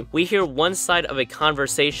DLC, we hear one side of a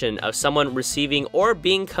conversation of someone receiving or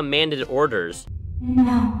being commanded orders.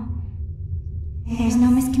 No. There's no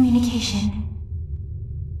miscommunication.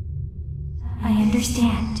 I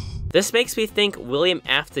understand. This makes me think William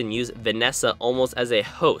Afton used Vanessa almost as a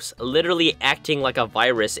host, literally acting like a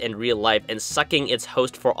virus in real life and sucking its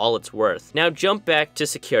host for all it's worth. Now jump back to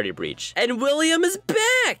Security Breach. And William is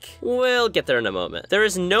back! We'll get there in a moment. There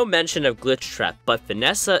is no mention of Glitchtrap, but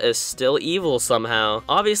Vanessa is still evil somehow.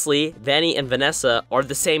 Obviously, Vanny and Vanessa are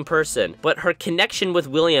the same person, but her connection with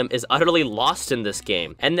William is utterly lost in this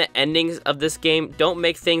game, and the endings of this game don't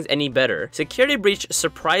make things any better. Security Breach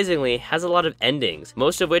surprisingly has a lot of endings,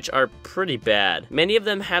 most of which are pretty bad. Many of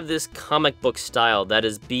them have this comic book style that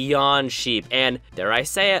is beyond cheap and, dare I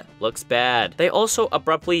say it, looks bad. They also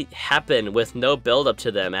abruptly happen with no build up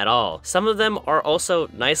to them at all. Some of them are also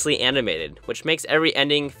nicely animated, which makes every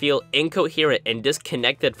ending feel incoherent and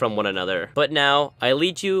disconnected from one another. But now, I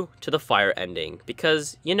lead you to the fire ending,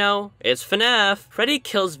 because, you know, it's FNaF. Freddy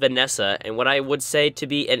kills Vanessa in what I would say to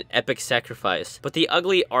be an epic sacrifice, but the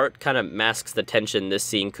ugly art kind of masks the tension this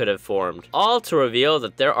scene could have formed, all to reveal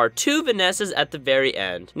that there are two Vanessas at the very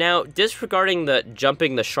end. Now, disregarding the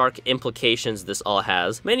jumping the shark implications this all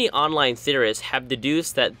has, many online theorists have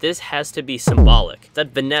deduced that this has to be symbolic. That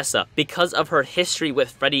Vanessa, because of her history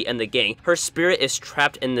with Freddy and the gang, her spirit is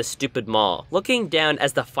trapped in this stupid mall. Looking down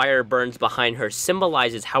as the fire burns behind her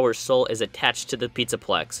symbolizes how her soul is attached to the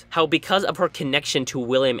Pizzaplex. How because of her connection to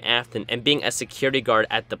William Afton and being a security guard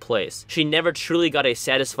at the place, she never truly got a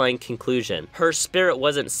satisfying conclusion. Her spirit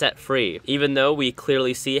wasn't set free, even though we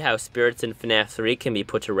clearly see how spirits in FNaF 3 can be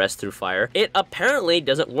put to rest through fire. It apparently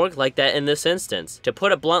doesn't work like that in this instance. To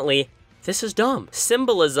put it bluntly, this is dumb.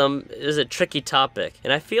 Symbolism is a tricky topic,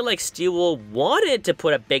 and I feel like Steelwool wanted to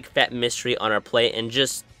put a big fat mystery on our plate and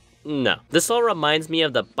just no. This all reminds me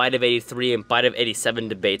of the Bite of 83 and Bite of 87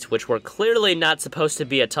 debates, which were clearly not supposed to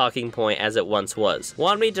be a talking point as it once was.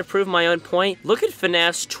 Want me to prove my own point? Look at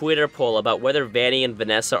FNaF's Twitter poll about whether Vanny and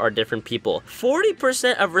Vanessa are different people.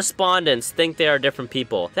 40% of respondents think they are different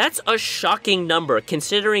people. That's a shocking number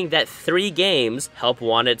considering that 3 games, Help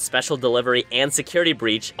Wanted, Special Delivery, and Security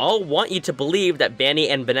Breach, all want you to believe that Vanny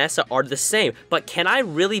and Vanessa are the same. But can I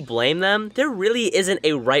really blame them? There really isn't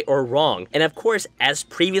a right or wrong. And of course, as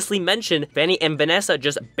previously mentioned, Vanny and Vanessa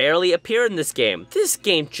just barely appear in this game. This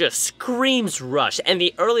game just screams Rush, and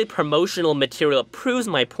the early promotional material proves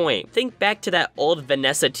my point. Think back to that old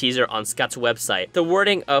Vanessa teaser on Scott's website. The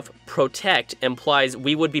wording of protect implies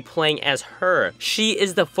we would be playing as her. She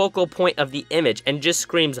is the focal point of the image and just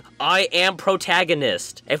screams, I am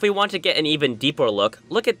protagonist. If we want to get an even deeper look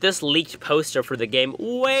at this leaked poster for the game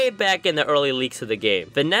way back in the early leaks of the game.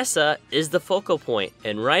 Vanessa is the focal point,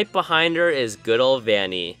 and right behind her is good old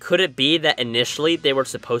Vanny. Could it be that initially they were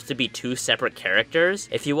supposed to be 2 separate characters?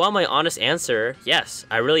 If you want my honest answer, yes,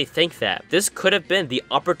 I really think that. This could have been the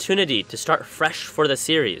opportunity to start fresh for the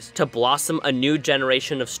series, to blossom a new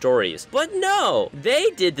generation of stories. But no! They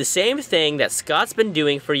did the same thing that Scott's been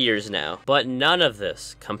doing for years now. But none of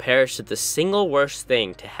this compares to the single worst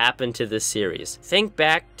thing to happen to this series. Think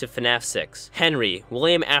back to FNaF 6. Henry,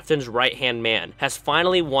 William Afton's right-hand man, has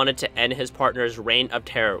finally wanted to end his partner's reign of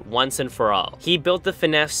terror once and for all. He built the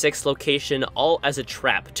FNaF 6 location, all as a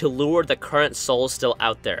trap to lure the current souls still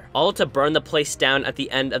out there. All to burn the place down at the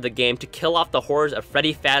end of the game to kill off the horrors of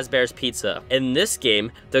Freddy Fazbear's Pizza. In this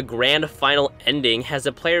game, the grand final ending has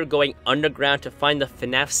the player going underground to find the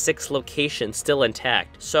FNaF 6 location still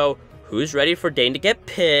intact. So, who's ready for Dane to get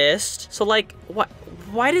pissed? So like,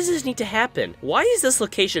 why does this need to happen? Why is this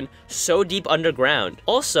location so deep underground?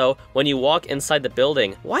 Also, when you walk inside the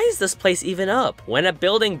building, why is this place even up? When a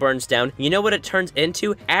building burns down, you know what it turns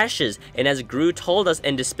into? Ashes. And as Gru told us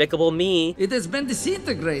in Despicable Me, it has been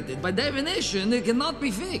disintegrated. By definition, it cannot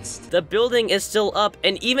be fixed. The building is still up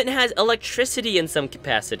and even has electricity in some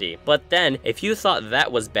capacity. But then, if you thought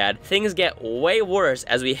that was bad, things get way worse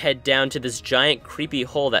as we head down to this giant creepy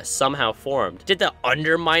hole that somehow formed. Did the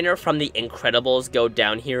Underminer from The Incredibles go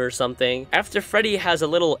down here or something? After Freddy has a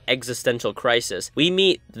little existential crisis, we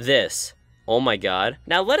meet this. Oh my god.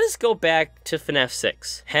 Now let us go back to FNaF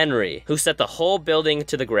 6. Henry, who set the whole building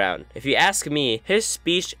to the ground. If you ask me, his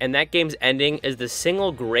speech and that game's ending is the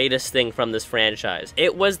single greatest thing from this franchise.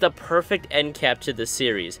 It was the perfect end cap to the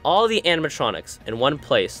series. All the animatronics in one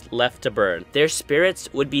place left to burn. Their spirits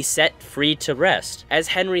would be set free to rest. As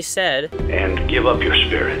Henry said, "And give up your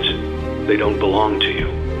spirits. They don't belong to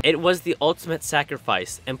you." It was the ultimate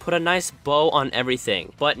sacrifice and put a nice bow on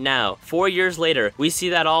everything. But now, 4 years later, we see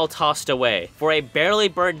that all tossed away for a barely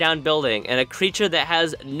burnt down building and a creature that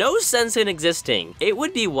has no sense in existing. It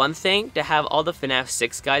would be one thing to have all the FNaF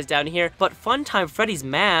 6 guys down here, but Funtime Freddy's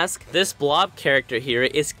mask, this blob character here,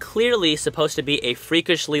 is clearly supposed to be a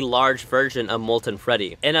freakishly large version of Molten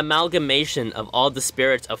Freddy, an amalgamation of all the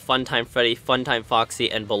spirits of Funtime Freddy, Funtime Foxy,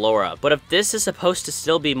 and Ballora. But if this is supposed to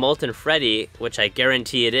still be Molten Freddy, which I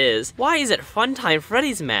guarantee it is, why is it Funtime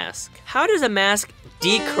Freddy's mask? How does a mask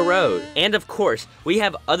decorrode? And of course, we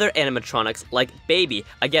have other animatronics like Baby.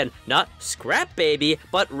 Again, not Scrap Baby,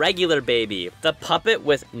 but regular Baby. The puppet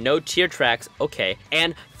with no tear tracks, okay.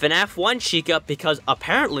 And FNaF 1 Chica, because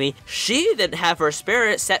apparently she didn't have her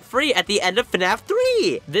spirit set free at the end of FNaF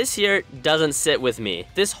 3. This here doesn't sit with me.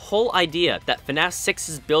 This whole idea that FNaF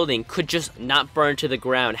 6's building could just not burn to the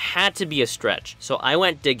ground had to be a stretch. So I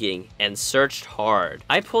went digging and searched hard.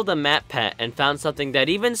 I pulled a map pet and found something that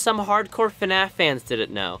even some hardcore FNaF fans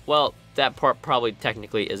didn't know. Well, that part probably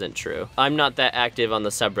technically isn't true. I'm not that active on the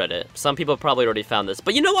subreddit. Some people probably already found this,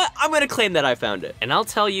 but you know what? I'm gonna claim that I found it. And I'll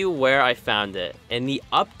tell you where I found it. In the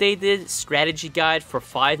updated strategy guide for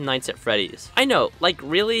Five Nights at Freddy's. I know, like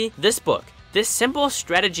really? This book. This simple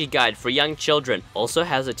strategy guide for young children also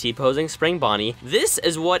has a T-posing Spring Bonnie. This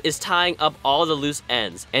is what is tying up all the loose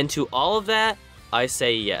ends. And to all of that, I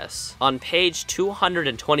say yes. On page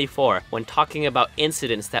 224, when talking about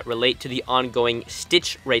incidents that relate to the ongoing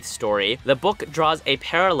Stitch Wraith story, the book draws a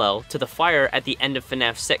parallel to the fire at the end of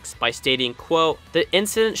FNaF 6 by stating, quote, "The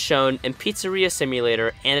incidents shown in Pizzeria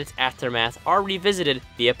Simulator and its aftermath are revisited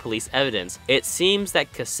via police evidence. It seems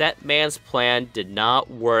that Cassette Man's plan did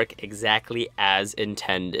not work exactly as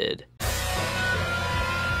intended."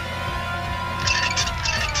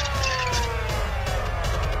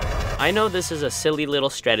 I know this is a silly little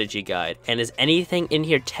strategy guide, and is anything in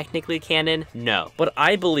here technically canon? No. But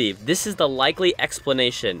I believe this is the likely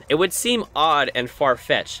explanation. It would seem odd and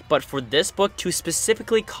far-fetched, but for this book to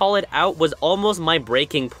specifically call it out was almost my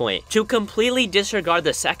breaking point. To completely disregard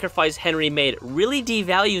the sacrifice Henry made really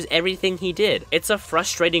devalues everything he did. It's a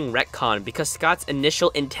frustrating retcon because Scott's initial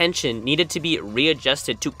intention needed to be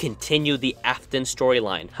readjusted to continue the Afton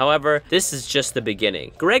storyline. However, this is just the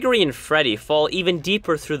beginning. Gregory and Freddy fall even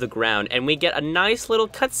deeper through the ground, and we get a nice little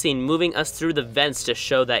cutscene moving us through the vents to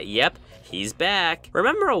show that, yep, he's back.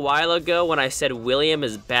 Remember a while ago when I said William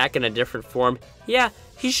is back in a different form? Yeah,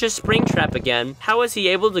 he's just Springtrap again. How is he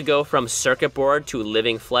able to go from circuit board to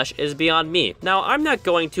living flesh is beyond me. Now, I'm not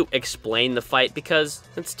going to explain the fight because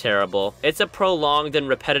it's terrible. It's a prolonged and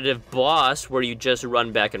repetitive boss where you just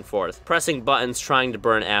run back and forth, pressing buttons trying to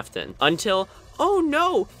burn Afton, until, oh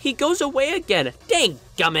no, he goes away again. Dang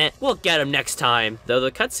gummit, we'll get him next time. Though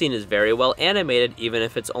the cutscene is very well animated, even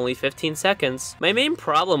if it's only 15 seconds. My main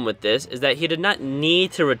problem with this is that he did not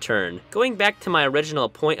need to return. Going back to my original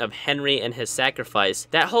point of Henry and his sacrifice,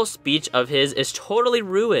 that whole speech of his is totally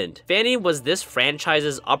ruined. Fanny was this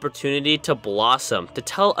franchise's opportunity to blossom, to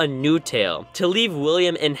tell a new tale, to leave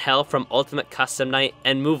William in hell from Ultimate Custom Night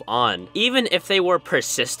and move on. Even if they were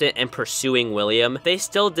persistent in pursuing William, they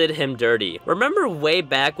still did him dirty. Remember way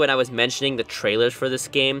back when I was mentioning the trailers for this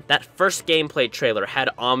game? That first gameplay trailer had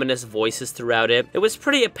ominous voices throughout it. It was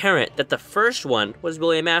pretty apparent that the first one was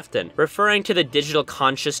William Afton, referring to the digital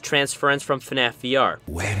conscious transference from FNaF VR.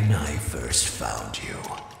 When I first found you,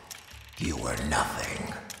 you were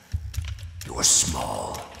nothing. You were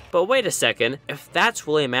small, But wait a second, if that's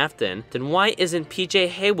William Afton, then why isn't PJ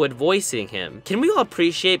Haywood voicing him? Can we all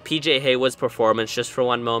appreciate PJ Haywood's performance just for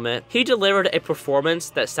one moment? He delivered a performance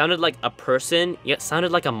that sounded like a person, yet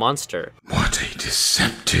sounded like a monster. What a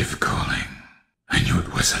deceptive calling. I knew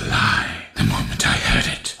it was a lie the moment I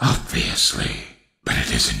heard it, obviously. But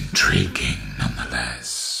it is intriguing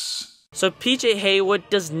nonetheless. So PJ Haywood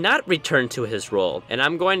does not return to his role, and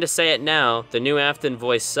I'm going to say it now, the new Afton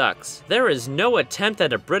voice sucks. There is no attempt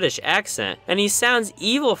at a British accent, and he sounds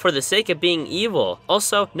evil for the sake of being evil.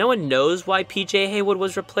 Also, no one knows why PJ Haywood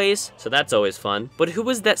was replaced, so that's always fun. But who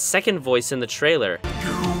was that second voice in the trailer?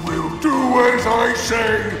 You will do as I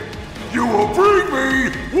say! You will bring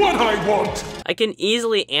me what I want! I can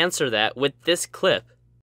easily answer that with this clip.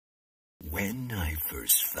 When I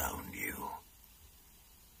first found you,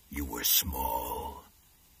 you were small,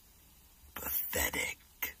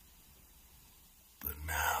 pathetic. But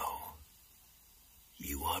now,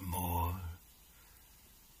 you are more.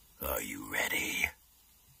 Are you ready?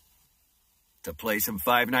 To play some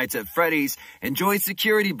Five Nights at Freddy's, enjoy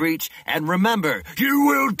Security Breach, and remember, you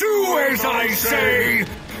will do as I say!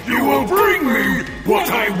 You will bring me what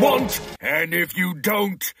I want! And if you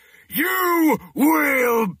don't, you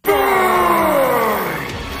will burn!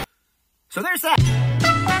 So there's that.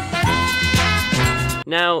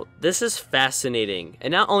 Now, this is fascinating. It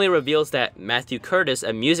not only reveals that Matthew Curtis,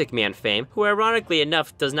 a Music Man fame, who ironically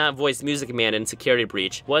enough does not voice Music Man in Security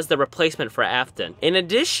Breach, was the replacement for Afton. In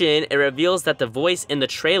addition, it reveals that the voice in the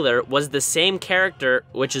trailer was the same character,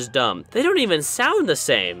 which is dumb. They don't even sound the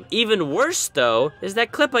same. Even worse though, is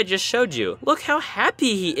that clip I just showed you. Look how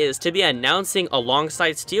happy he is to be announcing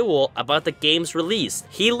alongside Steelwool about the game's release.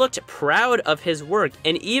 He looked proud of his work,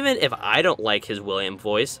 and even if I don't like his William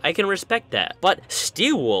voice, I can respect that. But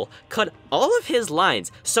Steelwool cut all of his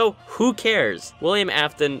lines, so who cares? William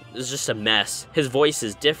Afton is just a mess. His voice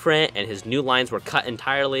is different, and his new lines were cut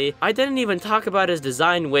entirely. I didn't even talk about his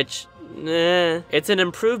design, which it's an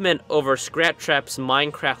improvement over Scraptrap's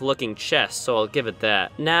Minecraft-looking chest, so I'll give it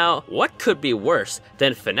that. Now, what could be worse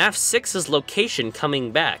than FNaF 6's location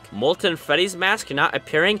coming back? Molten Freddy's mask not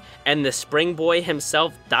appearing, and the Spring Boy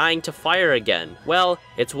himself dying to fire again? Well,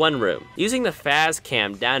 it's one room. Using the Faz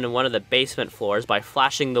cam down in one of the basement floors by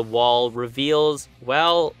flashing the wall reveals,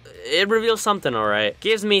 well, it reveals something alright.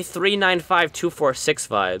 Gives me 395246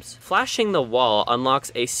 vibes. Flashing the wall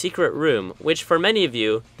unlocks a secret room, which for many of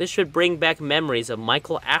you, this should bring back memories of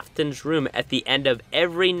Michael Afton's room at the end of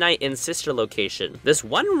every night in Sister Location. This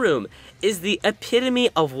one room is the epitome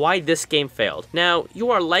of why this game failed. Now,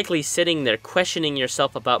 you are likely sitting there questioning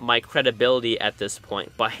yourself about my credibility at this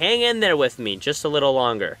point, but hang in there with me just a little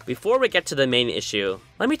longer. Before we get to the main issue,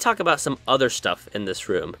 let me talk about some other stuff in this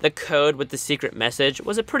room. The code with the secret message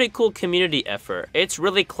was a pretty cool community effort. It's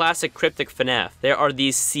really classic cryptic FNaF. There are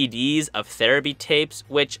these CDs of therapy tapes,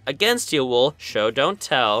 which, again, Steelwool, show don't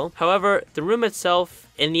tell. However, the room itself,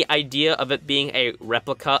 and the idea of it being a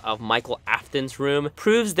replica of Michael Afton's room,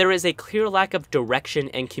 proves there is a clear lack of direction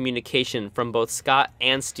and communication from both Scott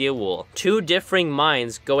and Steelwool. Two differing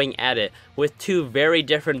minds going at it with two very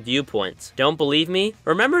different viewpoints. Don't believe me?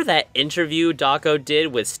 Remember that interview Doggone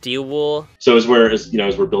did with Steelwool? So as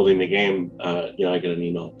we're building the game, I get an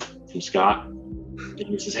email from Scott, and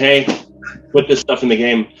he says, "Hey, put this stuff in the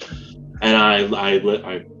game," and I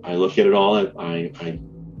look at it all, I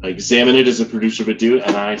examine it as a producer would do,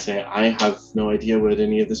 and I say, I have no idea what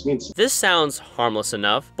any of this means. This sounds harmless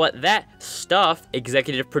enough, but that stuff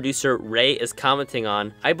executive producer Ray is commenting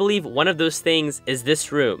on, I believe one of those things is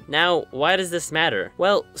this room. Now, why does this matter?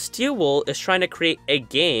 Well, Steelwool is trying to create a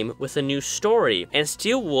game with a new story, and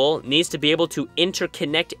Steelwool needs to be able to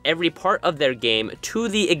interconnect every part of their game to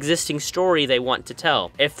the existing story they want to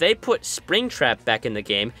tell. If they put Springtrap back in the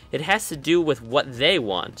game, it has to do with what they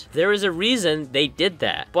want. There is a reason they did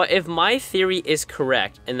that. But if my theory is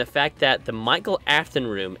correct, and the fact that the Michael Afton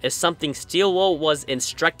room is something Steelwool was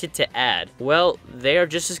instructed to add, well, they are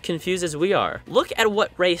just as confused as we are. Look at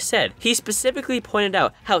what Ray said. He specifically pointed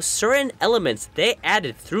out how certain elements they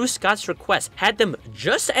added through Scott's request had them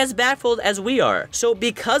just as baffled as we are. So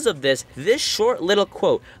because of this, this short little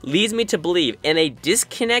quote leads me to believe in a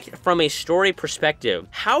disconnect from a story perspective.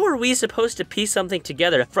 How are we supposed to piece something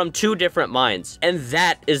together from two different minds? And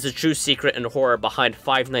that is the true secret and horror behind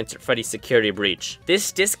Five Nights at Freddy's Security Breach.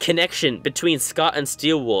 This disconnection between Scott and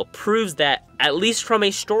Steelwool proves that At least from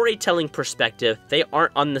a storytelling perspective, they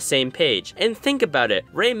aren't on the same page. And think about it,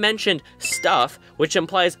 Ray mentioned stuff, which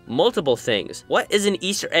implies multiple things. What is an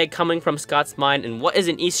Easter egg coming from Scott's mind and what is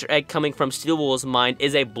an Easter egg coming from Steel Wool's mind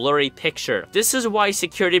is a blurry picture. This is why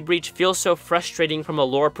Security Breach feels so frustrating from a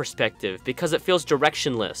lore perspective, because it feels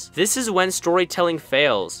directionless. This is when storytelling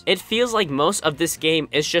fails. It feels like most of this game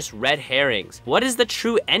is just red herrings. What is the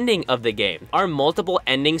true ending of the game? Are multiple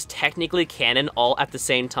endings technically canon all at the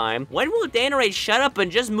same time? When will Danerade shut up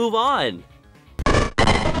and just move on?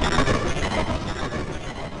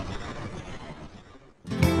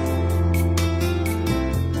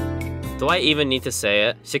 Do I even need to say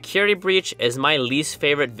it? Security Breach is my least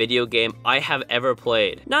favorite video game I have ever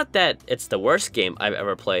played. Not that it's the worst game I've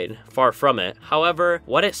ever played, far from it. However,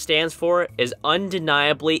 what it stands for is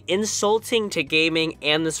undeniably insulting to gaming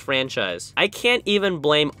and this franchise. I can't even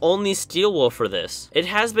blame only Steel Wool for this. It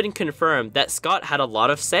has been confirmed that Scott had a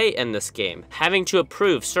lot of say in this game, having to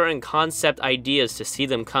approve certain concept ideas to see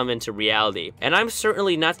them come into reality. And I'm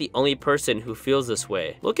certainly not the only person who feels this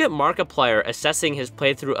way. Look at Markiplier assessing his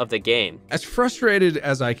playthrough of the game. As frustrated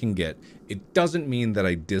as I can get, it doesn't mean that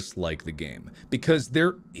I dislike the game, because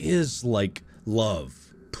there is, like, love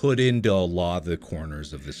put into a lot of the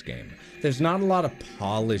corners of this game. There's not a lot of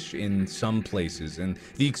polish in some places, and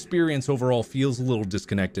the experience overall feels a little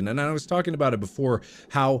disconnected. And I was talking about it before,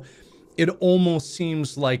 how it almost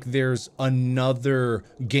seems like there's another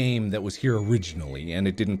game that was here originally and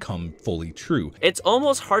it didn't come fully true. It's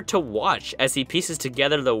almost hard to watch as he pieces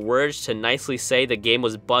together the words to nicely say the game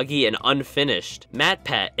was buggy and unfinished.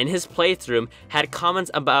 MatPat, in his playthrough, had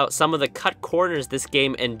comments about some of the cut corners this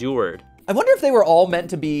game endured. I wonder if they were all meant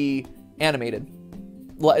to be animated,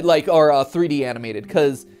 or 3D animated,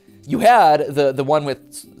 because you had the one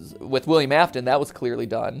with William Afton, that was clearly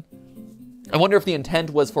done. I wonder if the intent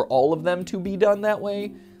was for all of them to be done that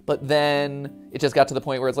way, but then it just got to the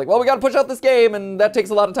point where it's like, well, we gotta push out this game, and that takes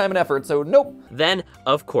a lot of time and effort, so nope. Then,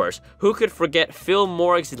 of course, who could forget Phil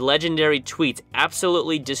Morg's legendary tweets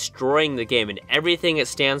absolutely destroying the game and everything it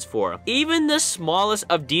stands for. Even the smallest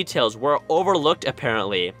of details were overlooked,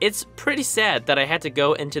 apparently. It's pretty sad that I had to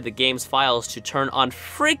go into the game's files to turn on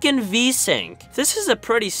freaking VSync. This is a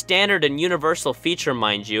pretty standard and universal feature,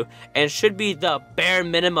 mind you, and should be the bare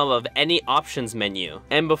minimum of any options menu.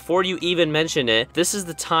 And before you even mention it, this is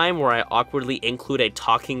the time where I awkwardly include a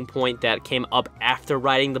talking point that came up after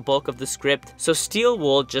writing the bulk of the script. So Steel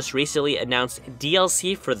Wool just recently announced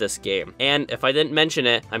DLC for this game, and if I didn't mention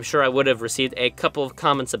it, I'm sure I would have received a couple of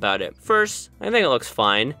comments about it. First, I think it looks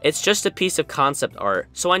fine. It's just a piece of concept art,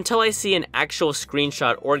 so until I see an actual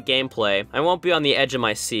screenshot or gameplay, I won't be on the edge of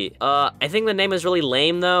my seat. I think the name is really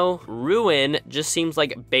lame though. Ruin just seems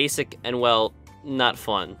like basic and, well, not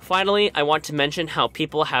fun. Finally, I want to mention how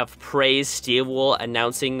people have praised Steel Wool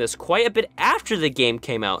announcing this quite a bit after the game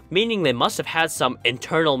came out, meaning they must have had some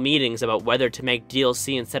internal meetings about whether to make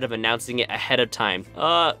DLC instead of announcing it ahead of time.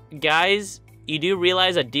 Guys, you do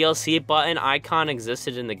realize a DLC button icon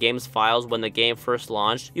existed in the game's files when the game first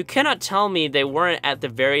launched? You cannot tell me they weren't at the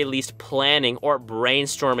very least planning or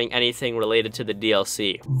brainstorming anything related to the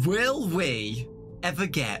DLC. Will we ever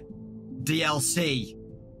get DLC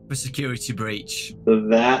for Security Breach? So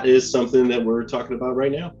that is something that we're talking about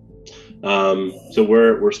right now. So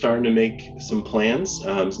we're starting to make some plans.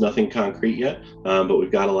 It's nothing concrete yet, but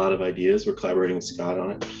we've got a lot of ideas. We're collaborating with Scott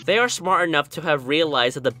on it. They are smart enough to have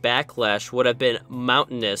realized that the backlash would have been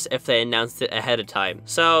mountainous if they announced it ahead of time.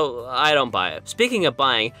 So I don't buy it. Speaking of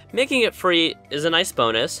buying, making it free is a nice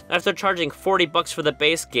bonus. After charging $40 for the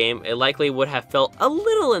base game, it likely would have felt a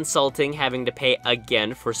little insulting having to pay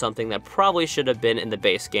again for something that probably should have been in the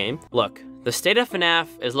base game. Look, the state of FNaF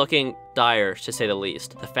is looking dire, to say the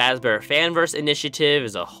least. The Fazbear Fanverse initiative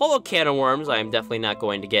is a whole can of worms I am definitely not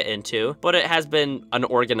going to get into, but it has been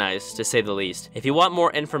unorganized, to say the least. If you want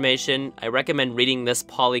more information, I recommend reading this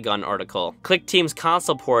Polygon article. Click Team's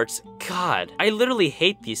console ports, God, I literally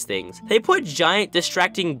hate these things. They put giant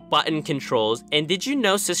distracting button controls, and did you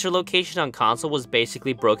know sister location on console was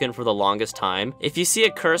basically broken for the longest time? If you see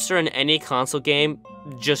a cursor in any console game,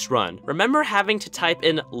 just run. Remember having to type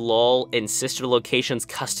in LOL in Sister Location's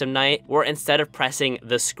custom night, where instead of pressing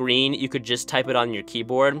the screen, you could just type it on your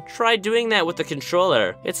keyboard? Try doing that with the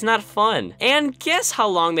controller. It's not fun. And guess how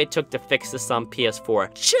long they took to fix this on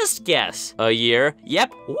PS4? Just guess. A year?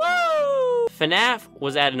 Yep. Woo! FNaF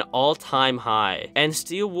was at an all-time high, and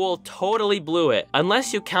Steel Wool totally blew it.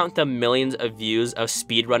 Unless you count the millions of views of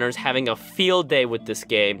speedrunners having a field day with this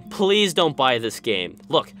game, please don't buy this game.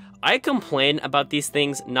 Look, I complain about these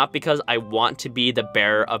things not because I want to be the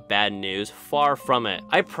bearer of bad news, far from it.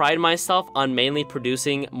 I pride myself on mainly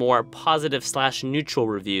producing more positive/neutral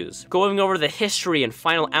reviews, going over the history and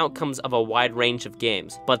final outcomes of a wide range of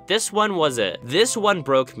games. But this one was it. This one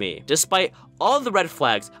broke me. Despite all the red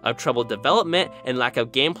flags of troubled development and lack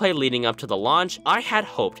of gameplay leading up to the launch, I had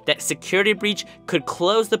hoped that Security Breach could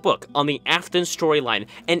close the book on the Afton storyline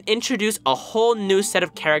and introduce a whole new set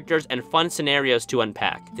of characters and fun scenarios to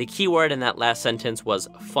unpack. The key word in that last sentence was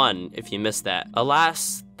fun, if you missed that.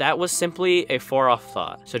 Alas, that was simply a far-off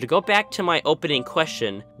thought. So to go back to my opening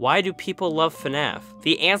question, why do people love FNaF?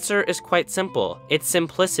 The answer is quite simple. It's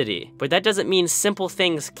simplicity. But that doesn't mean simple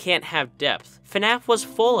things can't have depth. FNaF was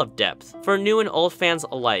full of depth. For new and old fans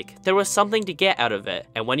alike, there was something to get out of it.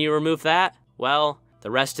 And when you remove that, well, the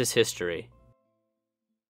rest is history.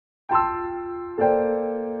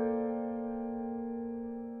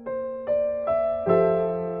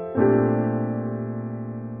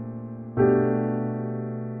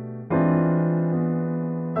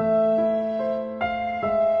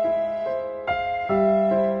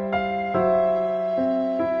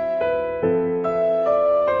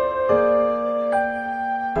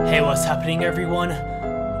 Hey, what's happening, everyone?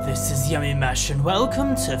 This is Yummy Mash, and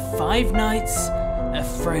welcome to Five Nights at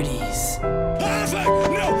Freddy's.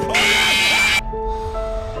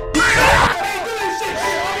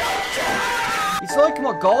 It's like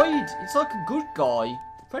my guide. It's like a good guy.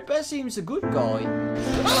 Fredbear seems a good guy.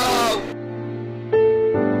 Oh!